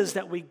it is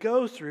that we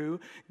go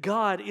through,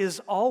 God is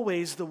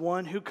always the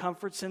one who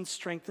comforts and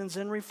strengthens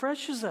and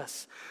refreshes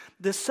us.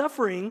 The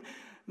suffering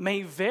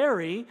may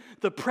vary.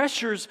 The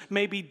pressures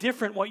may be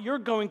different. What you're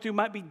going through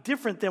might be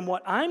different than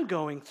what I'm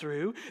going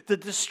through. The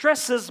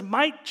distresses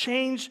might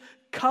change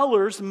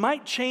colors,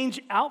 might change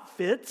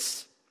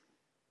outfits.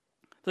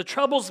 The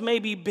troubles may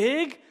be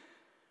big,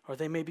 or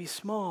they may be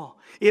small.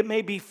 It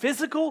may be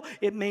physical,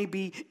 it may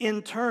be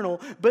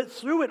internal, but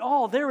through it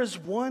all, there is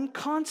one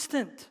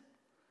constant.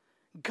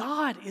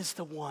 God is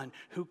the one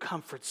who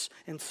comforts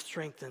and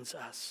strengthens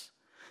us.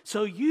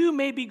 So you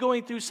may be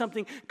going through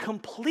something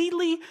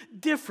completely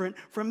different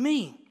from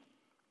me,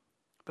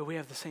 but we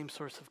have the same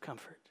source of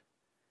comfort,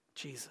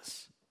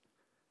 Jesus.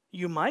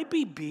 You might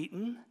be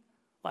beaten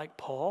like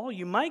Paul.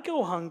 You might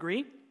go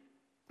hungry.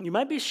 You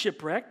might be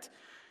shipwrecked.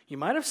 You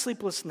might have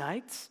sleepless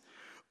nights.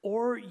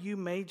 Or you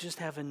may just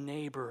have a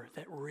neighbor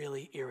that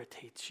really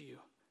irritates you.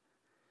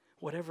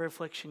 Whatever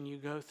affliction you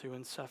go through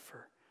and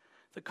suffer,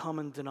 the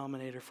common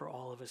denominator for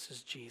all of us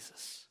is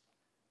Jesus.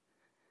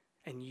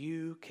 And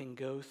you can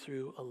go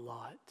through a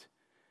lot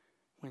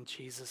when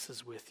Jesus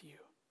is with you,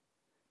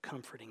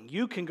 comforting.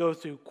 You can go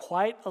through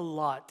quite a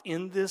lot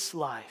in this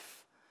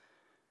life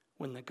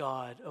when the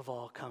God of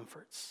all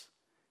comforts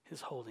is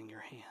holding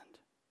your hand.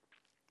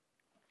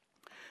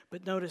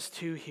 But notice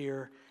too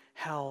here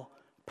how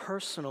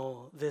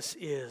personal this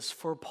is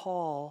for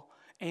Paul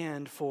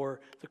and for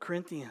the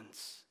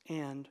Corinthians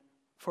and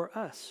for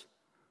us.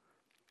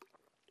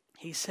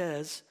 He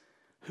says,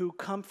 who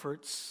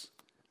comforts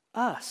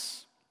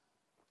us.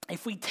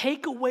 If we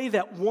take away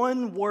that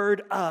one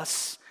word,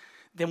 us,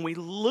 then we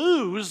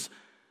lose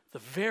the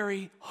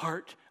very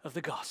heart of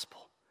the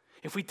gospel.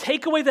 If we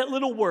take away that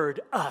little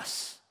word,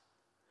 us,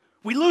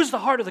 we lose the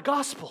heart of the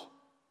gospel.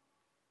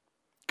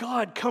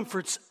 God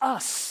comforts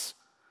us.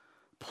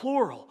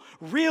 Plural,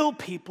 real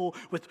people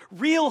with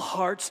real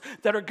hearts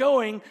that are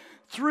going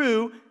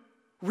through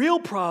real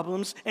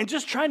problems and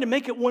just trying to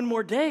make it one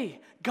more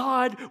day.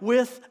 God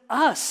with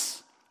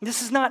us.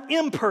 This is not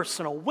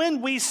impersonal.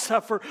 When we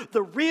suffer,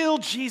 the real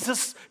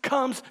Jesus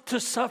comes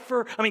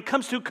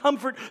to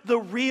comfort the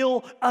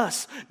real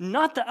us,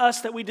 not the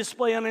us that we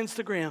display on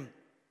Instagram.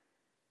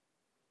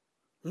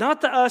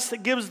 Not the us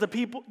that gives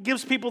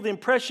people the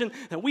impression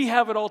that we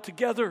have it all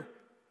together.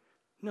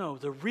 No,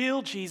 the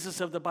real Jesus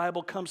of the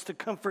Bible comes to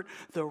comfort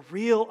the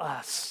real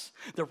us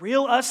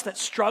that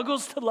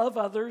struggles to love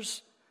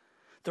others,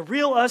 the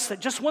real us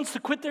that just wants to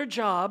quit their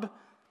job,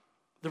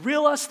 the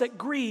real us that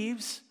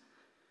grieves,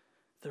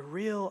 the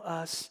real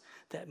us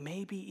that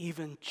maybe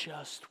even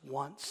just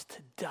wants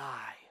to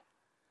die,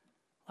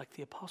 like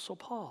the Apostle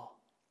Paul.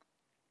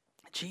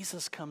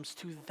 Jesus comes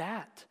to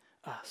that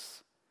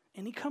us,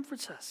 and he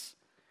comforts us.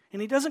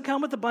 And he doesn't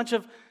come with a bunch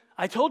of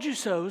 "I told you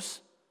so's."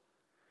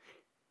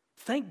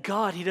 Thank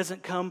God he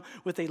doesn't come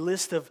with a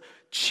list of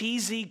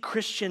cheesy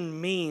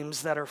Christian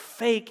memes that are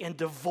fake and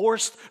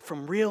divorced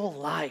from real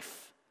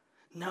life.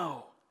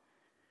 No.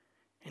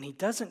 And he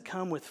doesn't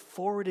come with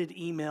forwarded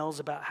emails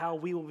about how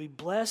we will be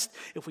blessed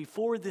if we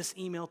forward this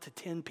email to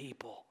 10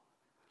 people.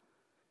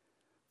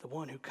 The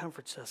one who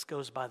comforts us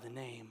goes by the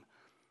name,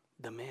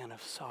 the Man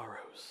of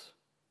Sorrows.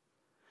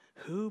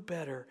 Who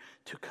better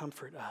to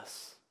comfort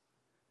us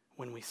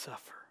when we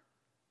suffer?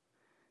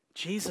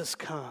 Jesus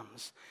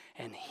comes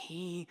and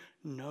he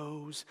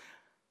knows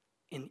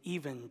in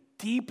even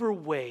deeper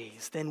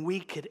ways than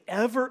we could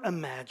ever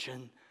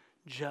imagine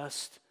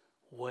just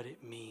what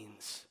it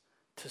means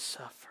to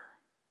suffer.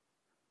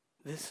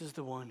 This is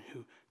the one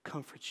who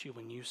comforts you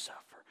when you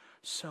suffer.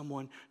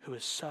 Someone who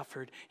has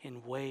suffered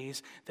in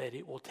ways that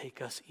it will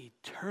take us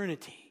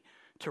eternity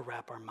to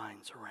wrap our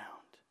minds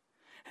around.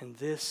 And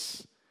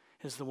this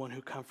is the one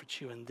who comforts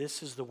you, and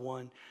this is the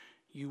one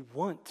you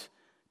want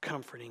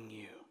comforting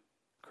you,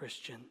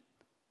 Christian,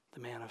 the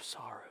Man of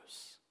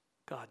Sorrows,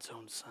 God's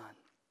own Son.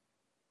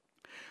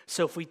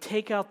 So if we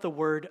take out the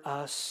word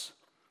 "us"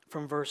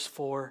 from verse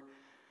 4,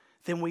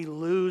 then we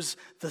lose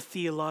the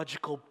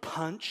theological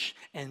punch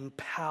and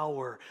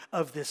power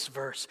of this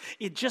verse.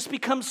 It just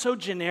becomes so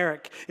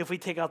generic if we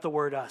take out the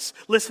word "us."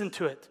 Listen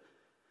to it.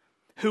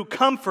 Who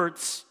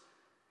comforts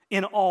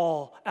in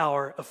all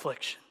our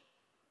affliction.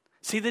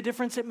 See the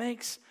difference it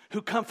makes?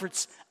 Who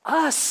comforts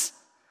us.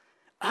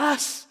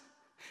 Us.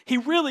 He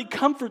really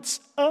comforts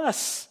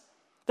us.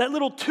 That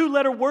little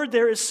 2-letter word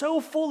there is so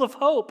full of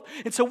hope.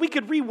 And so we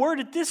could reword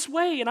it this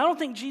way, and I don't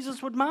think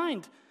Jesus would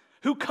mind.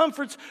 Who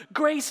comforts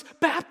Grace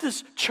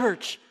Baptist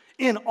Church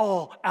in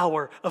all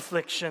our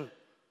affliction,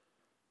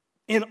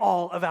 in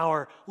all of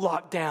our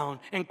lockdown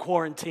and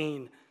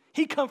quarantine.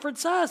 He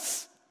comforts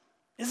us.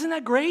 Isn't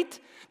that great?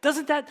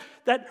 Doesn't that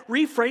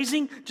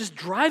rephrasing just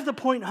drive the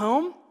point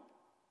home?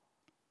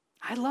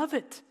 I love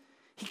it.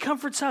 He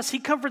comforts us. He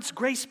comforts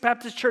Grace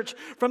Baptist Church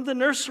from the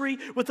nursery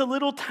with the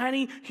little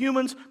tiny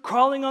humans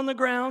crawling on the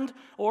ground,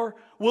 or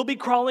will be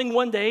crawling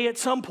one day at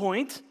some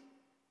point.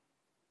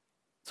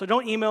 So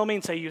don't email me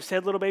and say, "You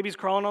said little babies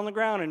crawling on the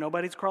ground," and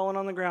nobody's crawling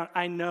on the ground.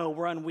 I know,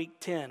 we're on week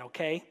 10,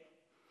 okay?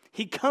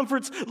 He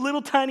comforts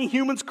little tiny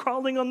humans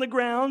crawling on the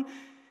ground,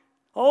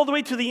 all the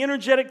way to the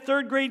energetic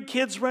 3rd grade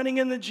kids running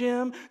in the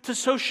gym, to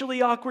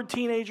socially awkward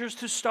teenagers,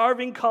 to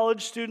starving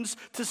college students,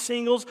 to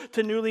singles,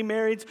 to newly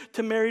marrieds,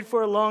 to married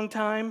for a long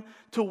time,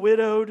 to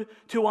widowed,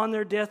 to on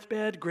their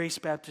deathbed. Grace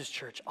Baptist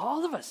Church.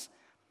 All of us.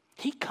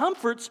 He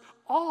comforts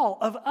all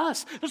of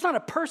us. There's not a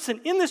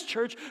person in this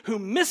church who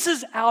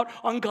misses out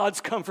on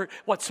God's comfort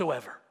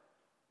whatsoever.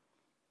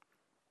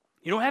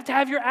 You don't have to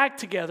have your act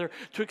together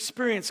to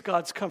experience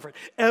God's comfort.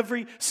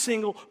 Every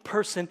single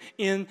person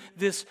in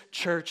this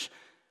church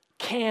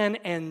can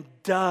and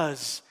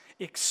does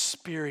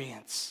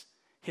experience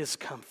his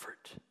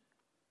comfort.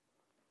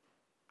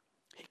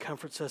 He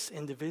comforts us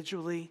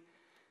individually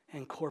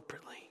and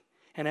corporately.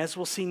 And as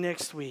we'll see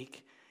next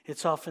week,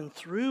 it's often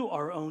through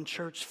our own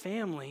church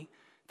family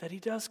that he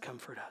does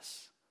comfort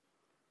us.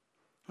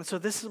 And so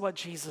this is what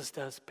Jesus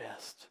does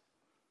best.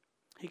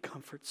 He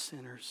comforts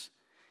sinners.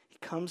 He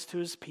comes to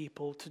his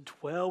people to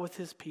dwell with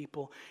his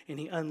people, and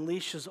he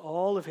unleashes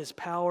all of his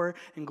power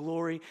and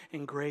glory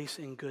and grace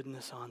and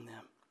goodness on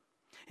them.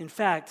 In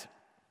fact,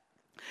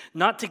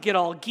 not to get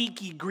all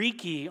geeky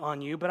Greeky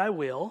on you, but I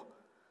will,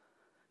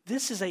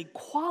 this is a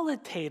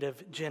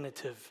qualitative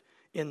genitive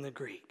in the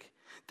Greek.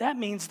 That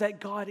means that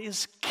God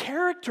is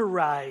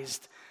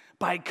characterized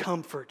by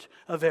comfort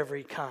of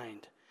every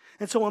kind.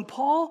 And so when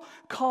Paul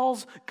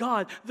calls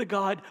God the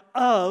God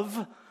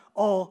of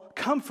all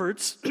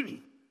comforts,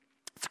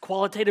 it's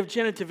qualitative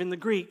genitive in the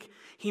Greek.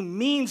 He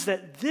means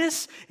that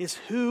this is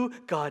who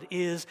God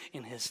is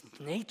in his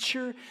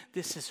nature.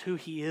 This is who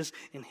he is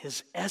in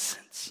his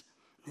essence.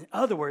 In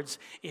other words,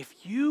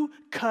 if you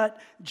cut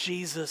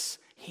Jesus,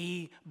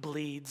 he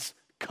bleeds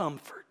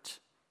comfort.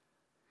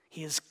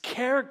 He is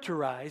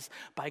characterized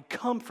by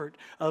comfort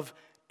of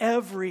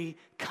every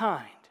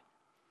kind.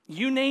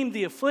 You name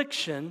the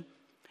affliction,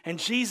 and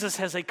Jesus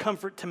has a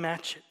comfort to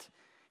match it.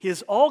 He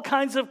has all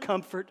kinds of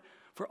comfort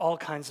for all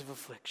kinds of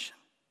affliction.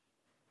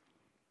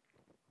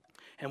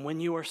 And when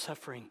you are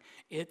suffering,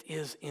 it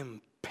is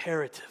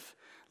imperative.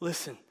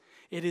 Listen,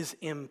 it is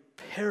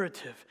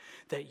imperative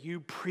that you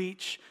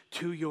preach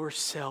to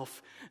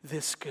yourself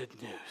this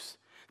good news,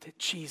 that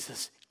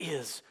Jesus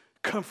is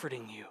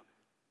comforting you.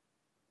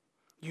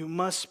 You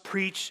must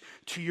preach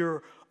to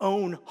your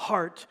own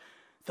heart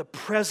the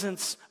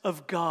presence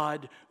of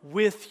God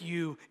with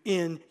you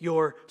in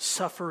your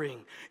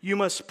suffering. You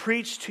must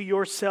preach to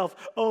yourself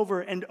over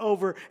and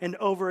over and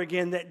over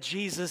again that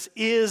Jesus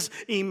is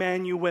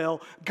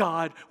Emmanuel,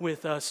 God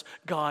with us,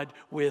 God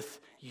with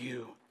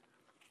you.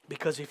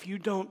 Because if you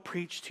don't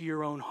preach to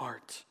your own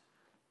heart,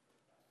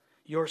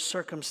 your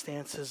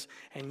circumstances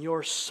and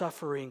your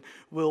suffering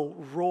will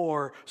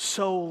roar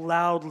so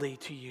loudly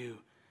to you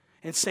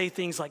and say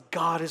things like,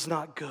 God is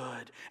not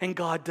good and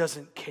God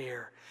doesn't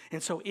care.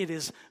 And so it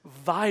is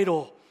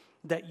vital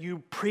that you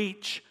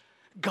preach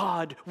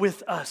God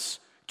with us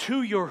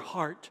to your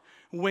heart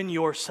when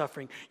you're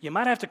suffering. You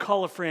might have to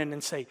call a friend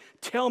and say,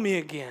 tell me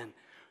again,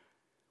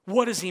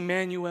 what does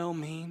Emmanuel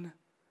mean?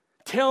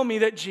 Tell me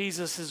that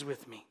Jesus is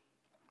with me.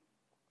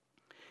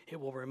 It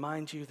will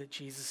remind you that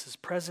Jesus is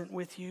present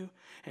with you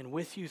and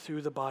with you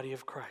through the body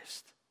of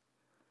Christ.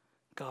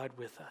 God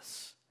with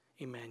us,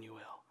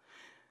 Emmanuel.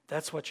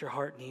 That's what your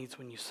heart needs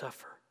when you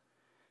suffer,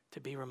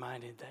 to be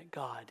reminded that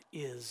God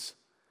is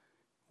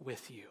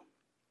with you.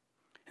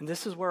 And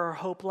this is where our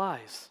hope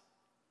lies,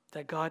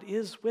 that God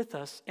is with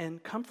us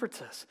and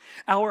comforts us.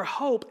 Our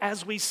hope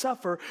as we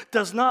suffer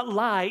does not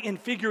lie in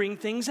figuring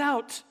things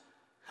out.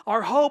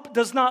 Our hope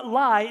does not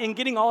lie in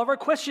getting all of our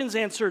questions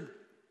answered.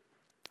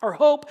 Our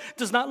hope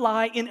does not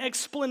lie in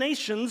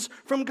explanations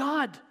from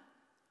God.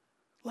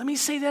 Let me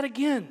say that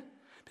again,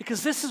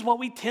 because this is what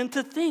we tend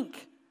to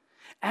think.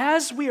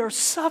 As we are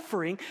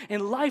suffering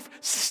and life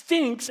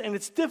stinks and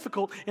it's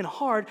difficult and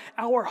hard,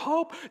 our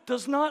hope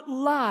does not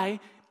lie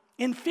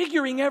in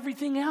figuring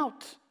everything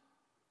out.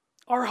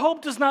 Our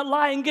hope does not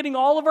lie in getting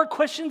all of our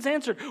questions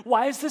answered.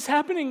 Why is this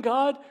happening,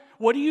 God?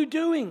 What are you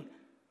doing?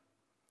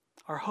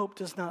 Our hope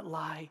does not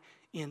lie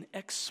in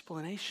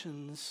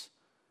explanations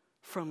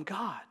from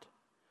God.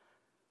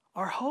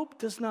 Our hope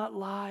does not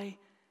lie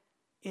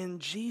in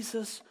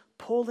Jesus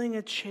pulling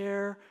a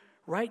chair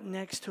right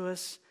next to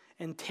us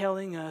and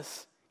telling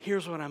us,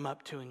 here's what I'm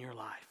up to in your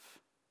life.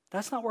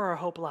 That's not where our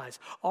hope lies.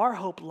 Our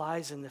hope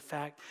lies in the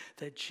fact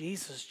that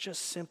Jesus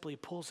just simply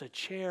pulls a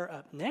chair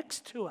up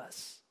next to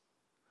us.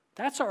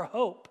 That's our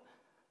hope.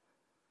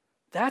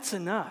 That's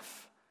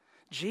enough.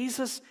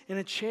 Jesus in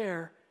a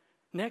chair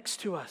next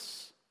to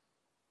us.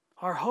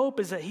 Our hope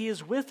is that he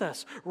is with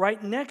us,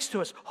 right next to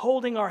us,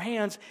 holding our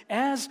hands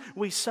as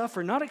we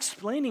suffer, not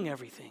explaining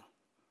everything.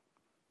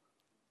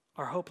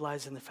 Our hope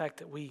lies in the fact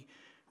that we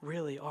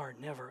really are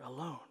never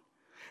alone.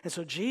 And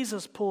so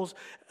Jesus pulls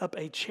up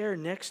a chair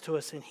next to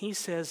us and he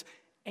says,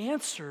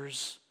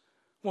 answers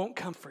won't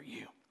comfort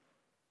you.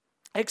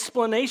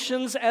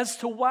 Explanations as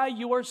to why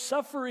you are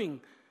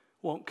suffering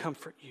won't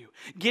comfort you.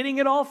 Getting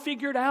it all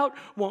figured out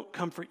won't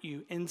comfort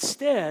you.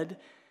 Instead,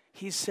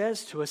 he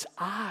says to us,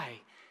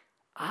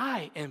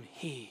 I am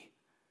he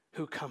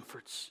who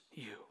comforts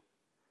you.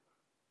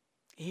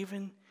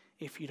 Even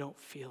if you don't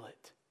feel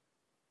it,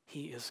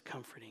 he is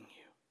comforting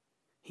you.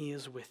 He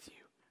is with you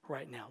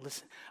right now.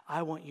 Listen,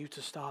 I want you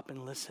to stop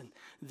and listen.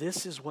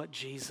 This is what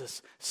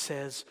Jesus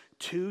says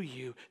to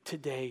you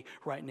today,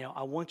 right now.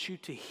 I want you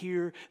to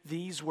hear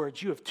these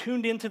words. You have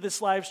tuned into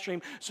this live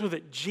stream so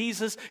that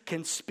Jesus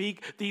can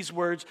speak these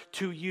words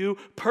to you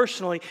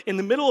personally in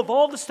the middle of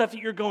all the stuff that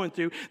you're going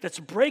through that's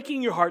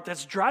breaking your heart,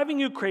 that's driving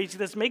you crazy,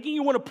 that's making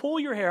you want to pull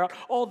your hair out,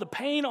 all the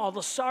pain, all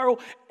the sorrow,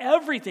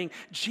 everything.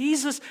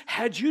 Jesus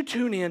had you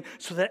tune in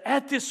so that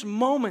at this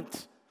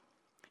moment,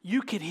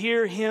 you could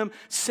hear him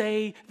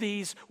say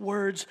these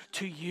words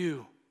to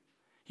you.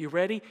 You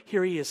ready?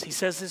 Here he is. He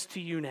says this to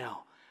you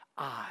now.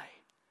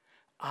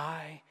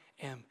 I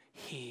am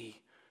he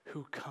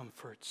who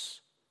comforts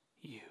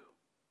you.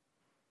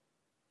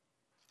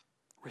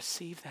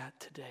 Receive that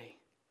today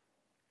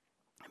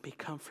and be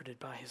comforted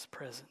by his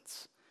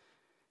presence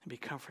and be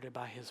comforted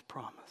by his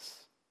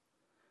promise.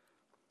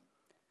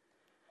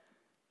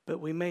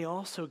 But we may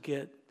also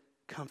get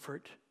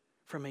comfort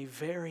from a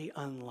very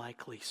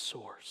unlikely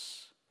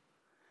source.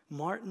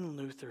 Martin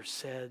Luther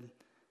said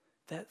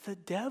that the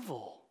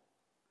devil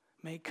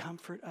may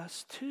comfort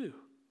us too.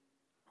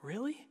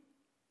 Really?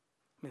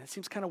 I mean, that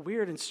seems kind of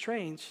weird and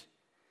strange.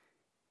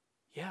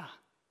 Yeah.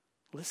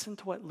 Listen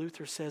to what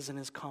Luther says in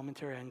his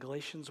commentary on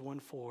Galatians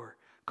 1:4,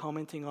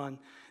 commenting on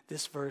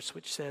this verse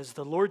which says,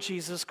 the Lord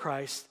Jesus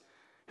Christ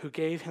who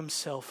gave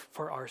himself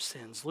for our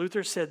sins.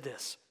 Luther said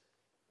this,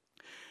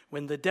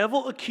 when the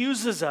devil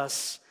accuses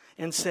us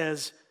and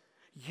says,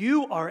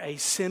 you are a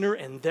sinner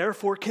and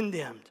therefore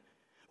condemned,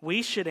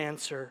 we should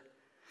answer,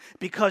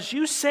 because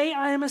you say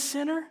I am a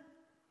sinner,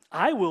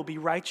 I will be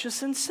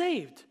righteous and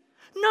saved.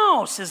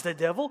 No, says the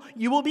devil,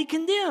 you will be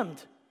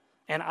condemned.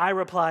 And I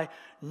reply,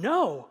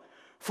 no,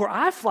 for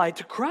I fly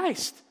to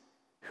Christ,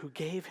 who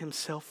gave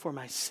himself for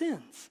my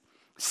sins.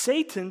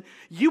 Satan,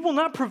 you will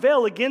not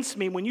prevail against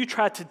me when you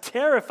try to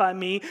terrify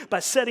me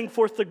by setting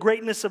forth the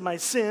greatness of my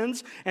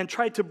sins and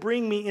try to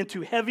bring me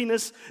into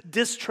heaviness,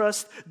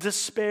 distrust,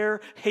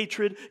 despair,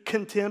 hatred,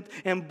 contempt,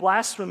 and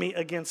blasphemy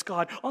against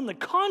God. On the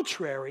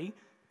contrary,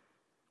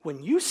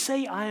 when you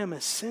say I am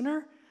a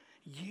sinner,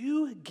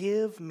 you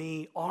give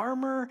me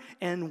armor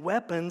and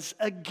weapons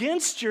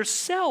against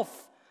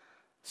yourself,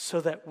 so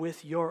that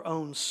with your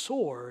own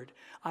sword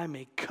I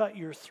may cut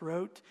your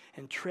throat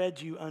and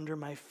tread you under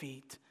my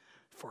feet.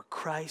 For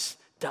Christ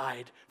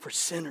died for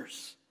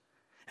sinners.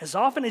 As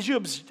often as you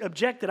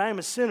object that I am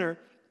a sinner,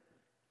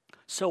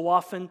 so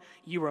often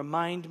you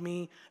remind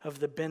me of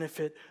the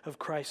benefit of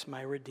Christ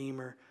my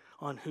Redeemer,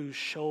 on whose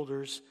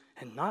shoulders,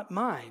 and not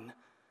mine,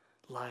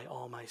 lie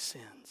all my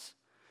sins.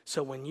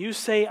 So when you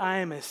say I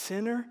am a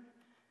sinner,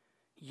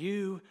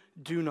 you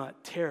do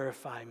not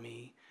terrify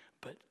me,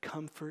 but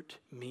comfort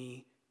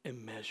me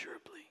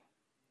immeasurably.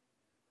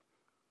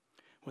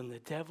 When the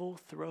devil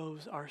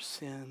throws our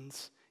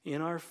sins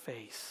in our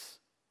face,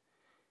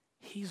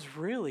 he's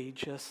really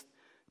just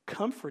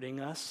comforting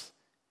us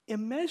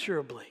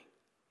immeasurably.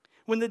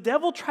 When the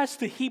devil tries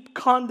to heap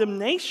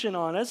condemnation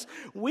on us,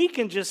 we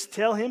can just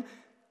tell him,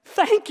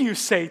 thank you,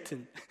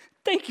 Satan.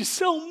 Thank you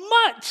so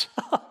much.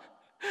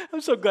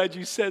 I'm so glad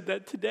you said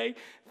that today.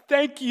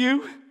 Thank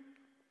you.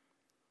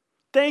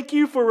 Thank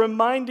you for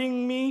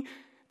reminding me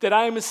that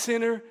I am a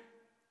sinner,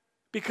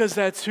 because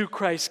that's who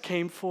Christ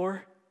came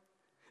for.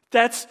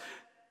 That's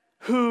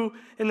who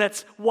and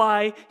that's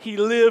why he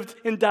lived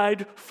and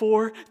died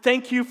for.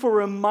 Thank you for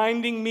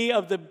reminding me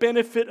of the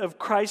benefit of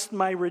Christ,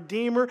 my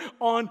Redeemer,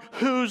 on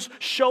whose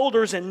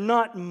shoulders and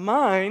not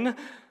mine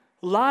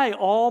lie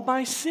all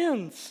my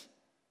sins.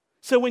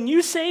 So when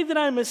you say that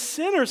I'm a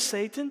sinner,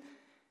 Satan,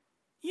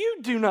 you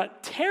do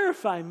not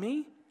terrify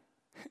me.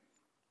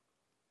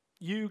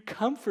 You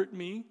comfort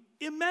me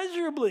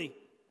immeasurably.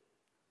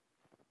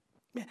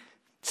 Man,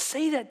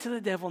 say that to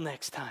the devil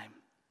next time.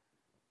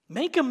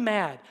 Make him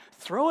mad.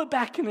 Throw it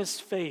back in his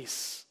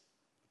face.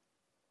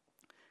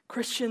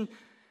 Christian,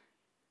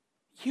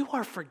 you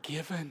are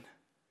forgiven.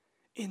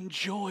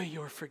 Enjoy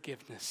your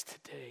forgiveness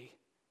today.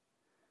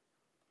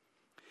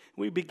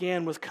 We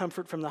began with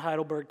comfort from the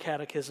Heidelberg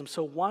Catechism,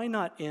 so why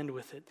not end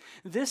with it?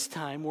 This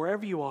time,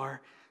 wherever you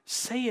are,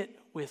 say it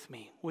with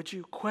me. Would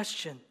you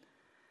question,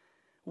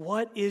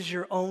 what is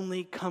your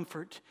only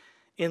comfort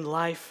in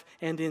life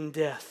and in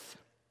death?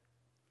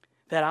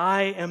 That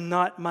I am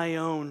not my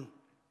own,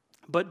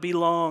 but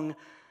belong,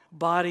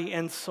 body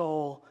and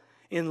soul,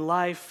 in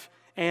life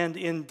and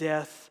in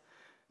death,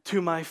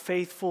 to my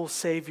faithful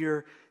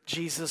Savior,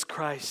 Jesus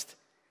Christ.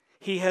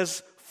 He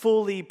has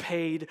fully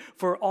paid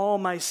for all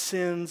my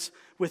sins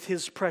with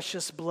his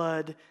precious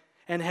blood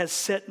and has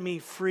set me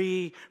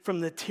free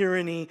from the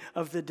tyranny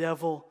of the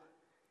devil.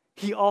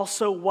 He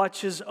also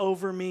watches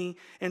over me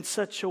in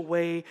such a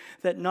way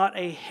that not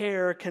a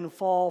hair can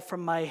fall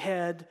from my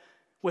head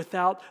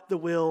without the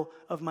will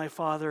of my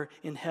Father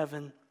in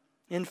heaven.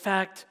 In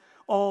fact,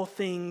 all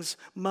things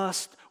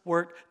must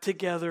work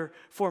together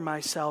for my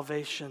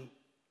salvation.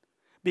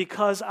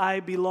 Because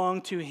I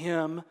belong to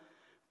him,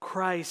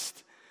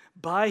 Christ,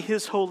 by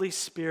his Holy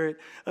Spirit,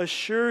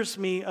 assures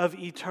me of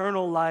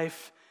eternal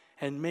life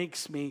and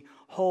makes me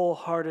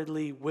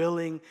wholeheartedly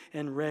willing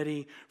and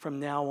ready from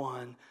now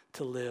on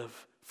to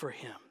live for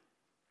him.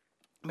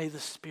 May the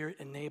Spirit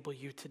enable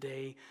you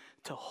today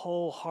to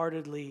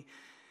wholeheartedly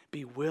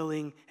be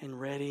willing and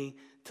ready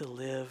to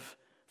live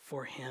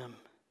for him.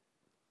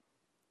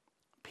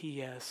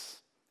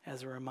 P.S.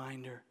 As a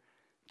reminder,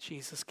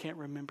 Jesus can't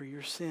remember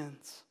your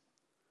sins.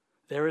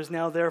 There is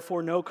now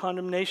therefore no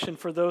condemnation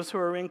for those who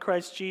are in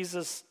Christ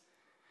Jesus.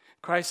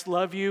 Christ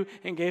loved you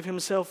and gave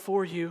himself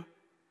for you.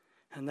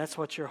 And that's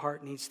what your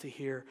heart needs to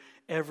hear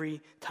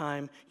every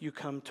time you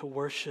come to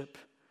worship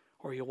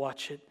or you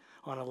watch it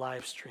on a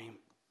live stream.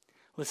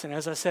 Listen,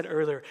 as I said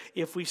earlier,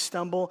 if we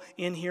stumble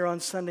in here on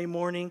Sunday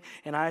morning,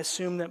 and I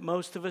assume that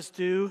most of us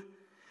do,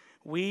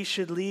 we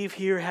should leave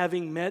here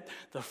having met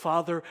the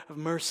Father of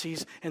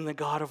mercies and the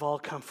God of all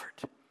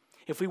comfort.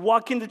 If we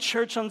walk into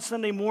church on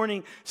Sunday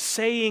morning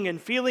saying and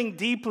feeling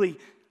deeply,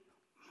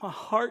 my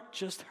heart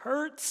just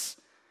hurts.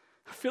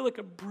 I feel like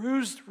a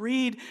bruised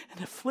reed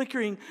and a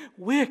flickering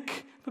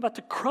wick. I'm about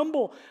to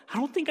crumble. I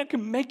don't think I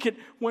can make it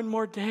one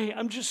more day.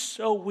 I'm just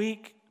so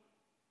weak.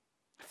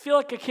 I feel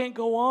like I can't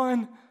go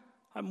on.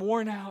 I'm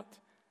worn out.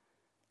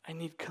 I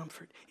need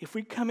comfort. If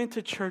we come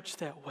into church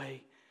that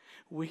way,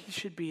 we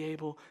should be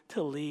able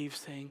to leave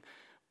saying,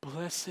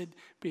 blessed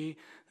be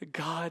the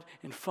God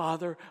and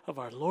Father of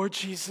our Lord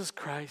Jesus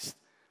Christ,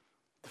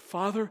 the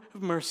Father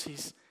of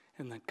mercies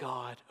and the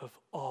God of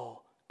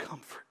all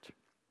comfort.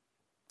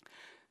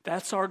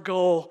 That's our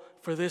goal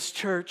for this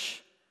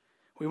church.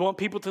 We want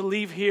people to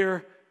leave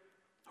here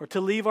or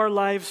to leave our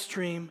live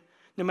stream,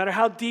 no matter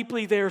how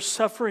deeply they are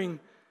suffering,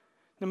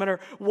 no matter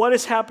what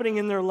is happening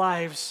in their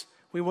lives,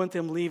 we want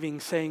them leaving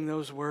saying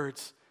those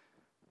words.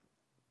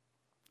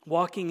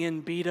 Walking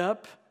in beat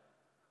up,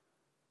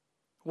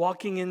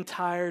 walking in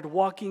tired,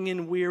 walking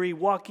in weary,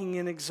 walking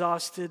in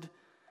exhausted,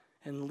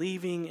 and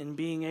leaving and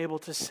being able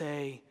to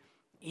say,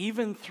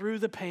 even through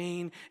the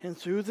pain and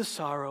through the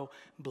sorrow,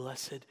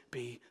 blessed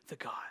be the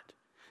God.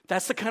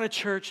 That's the kind of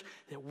church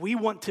that we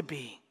want to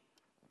be.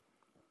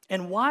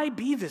 And why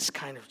be this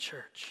kind of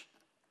church?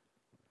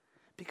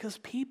 Because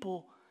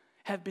people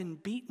have been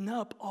beaten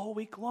up all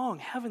week long,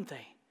 haven't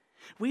they?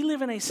 We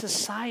live in a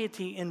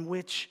society in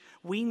which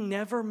we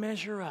never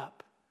measure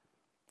up,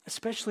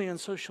 especially on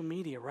social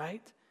media,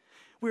 right?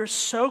 We're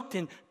soaked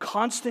in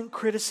constant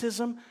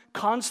criticism,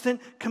 constant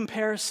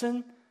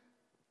comparison,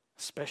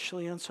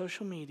 especially on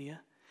social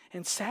media.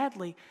 And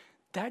sadly,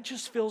 that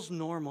just feels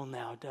normal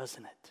now,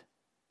 doesn't it?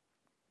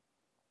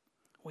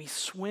 We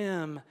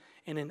swim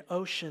in an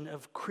ocean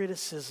of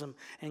criticism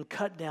and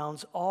cut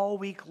downs all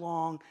week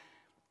long,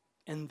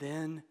 and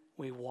then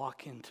we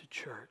walk into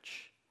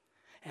church.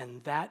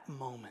 And that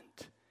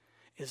moment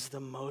is the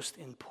most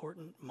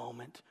important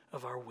moment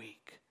of our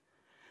week.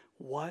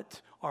 What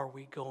are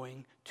we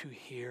going to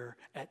hear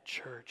at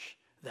church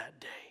that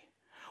day?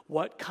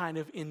 What kind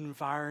of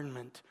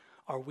environment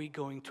are we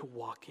going to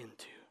walk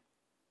into?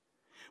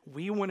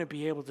 We want to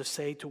be able to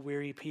say to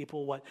weary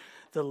people what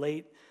the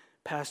late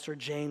Pastor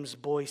James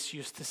Boyce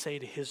used to say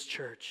to his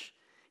church.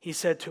 He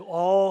said, to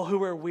all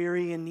who are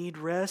weary and need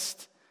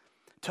rest,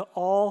 to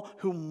all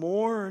who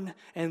mourn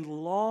and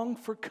long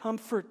for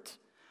comfort,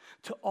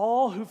 to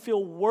all who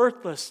feel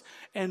worthless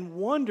and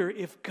wonder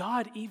if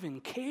God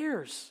even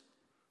cares,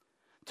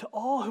 to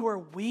all who are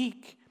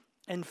weak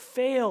and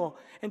fail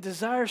and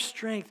desire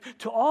strength,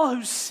 to all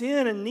who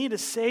sin and need a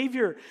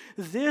Savior,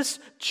 this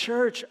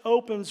church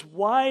opens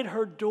wide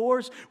her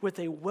doors with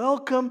a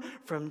welcome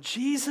from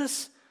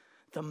Jesus,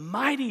 the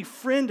mighty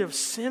friend of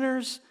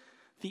sinners,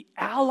 the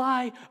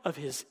ally of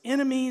his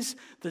enemies,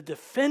 the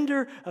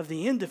defender of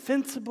the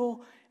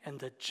indefensible, and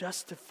the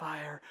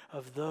justifier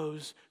of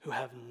those who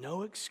have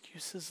no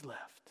excuses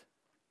left.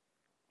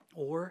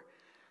 Or,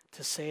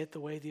 to say it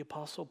the way the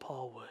Apostle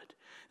Paul would,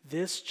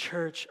 this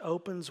church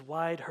opens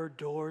wide her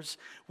doors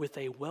with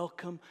a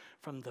welcome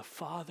from the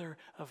Father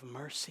of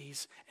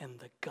mercies and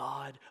the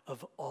God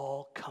of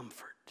all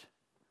comfort.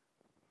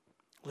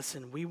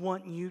 Listen, we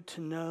want you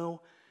to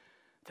know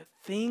that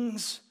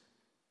things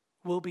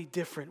will be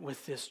different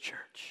with this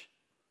church.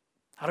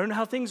 I don't know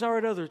how things are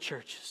at other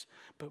churches,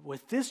 but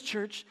with this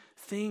church,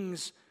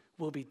 things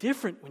will be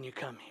different when you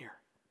come here.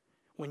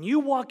 When you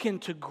walk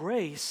into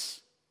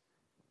grace,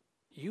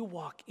 you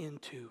walk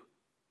into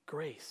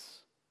grace.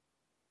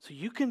 So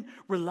you can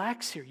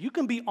relax here. You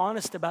can be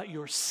honest about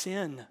your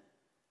sin.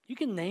 You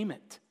can name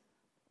it.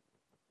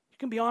 You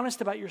can be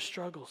honest about your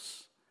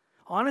struggles,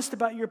 honest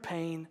about your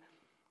pain,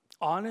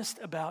 honest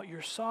about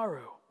your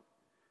sorrow.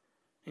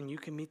 And you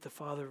can meet the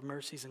Father of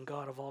mercies and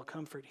God of all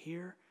comfort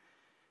here,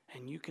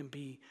 and you can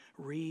be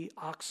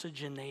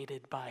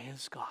re-oxygenated by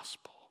his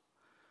gospel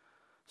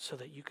so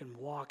that you can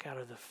walk out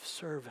of the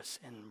service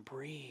and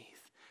breathe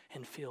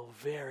and feel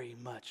very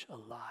much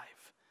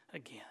alive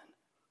again.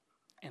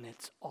 And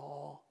it's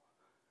all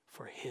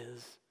for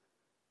his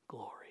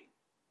glory.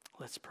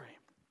 Let's pray.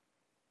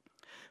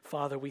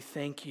 Father, we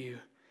thank you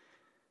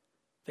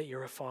that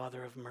you're a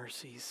Father of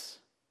mercies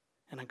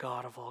and a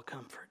God of all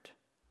comfort.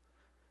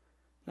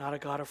 Not a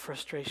God of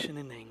frustration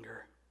and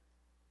anger.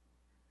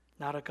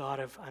 Not a God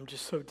of, I'm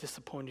just so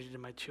disappointed in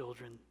my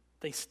children.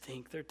 They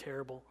stink, they're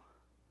terrible.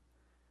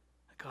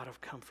 A God of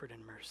comfort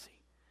and mercy.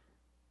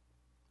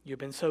 You've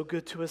been so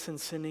good to us in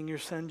sending your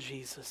Son,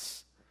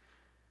 Jesus,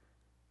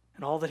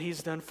 and all that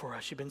he's done for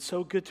us. You've been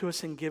so good to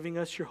us in giving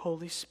us your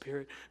Holy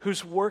Spirit,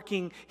 who's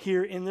working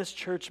here in this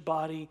church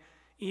body,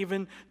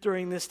 even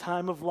during this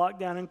time of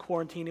lockdown and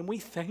quarantine. And we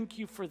thank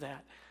you for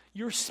that.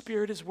 Your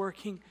Spirit is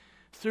working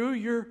through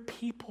your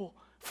people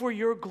for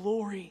your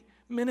glory,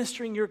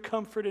 ministering your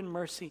comfort and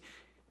mercy.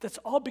 That's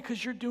all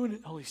because you're doing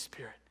it, Holy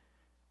Spirit.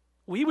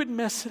 We would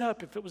mess it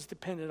up if it was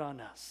dependent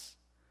on us.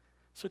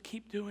 So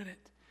keep doing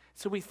it.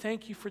 So we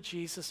thank you for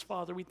Jesus,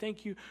 Father. We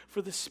thank you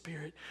for the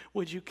Spirit.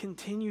 Would you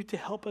continue to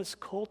help us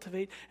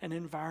cultivate an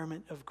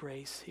environment of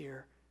grace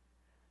here,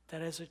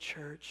 that as a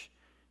church,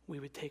 we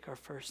would take our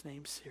first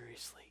name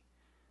seriously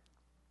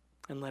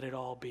and let it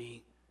all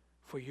be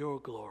for your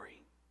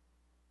glory.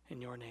 In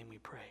your name we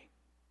pray.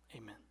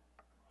 Amen.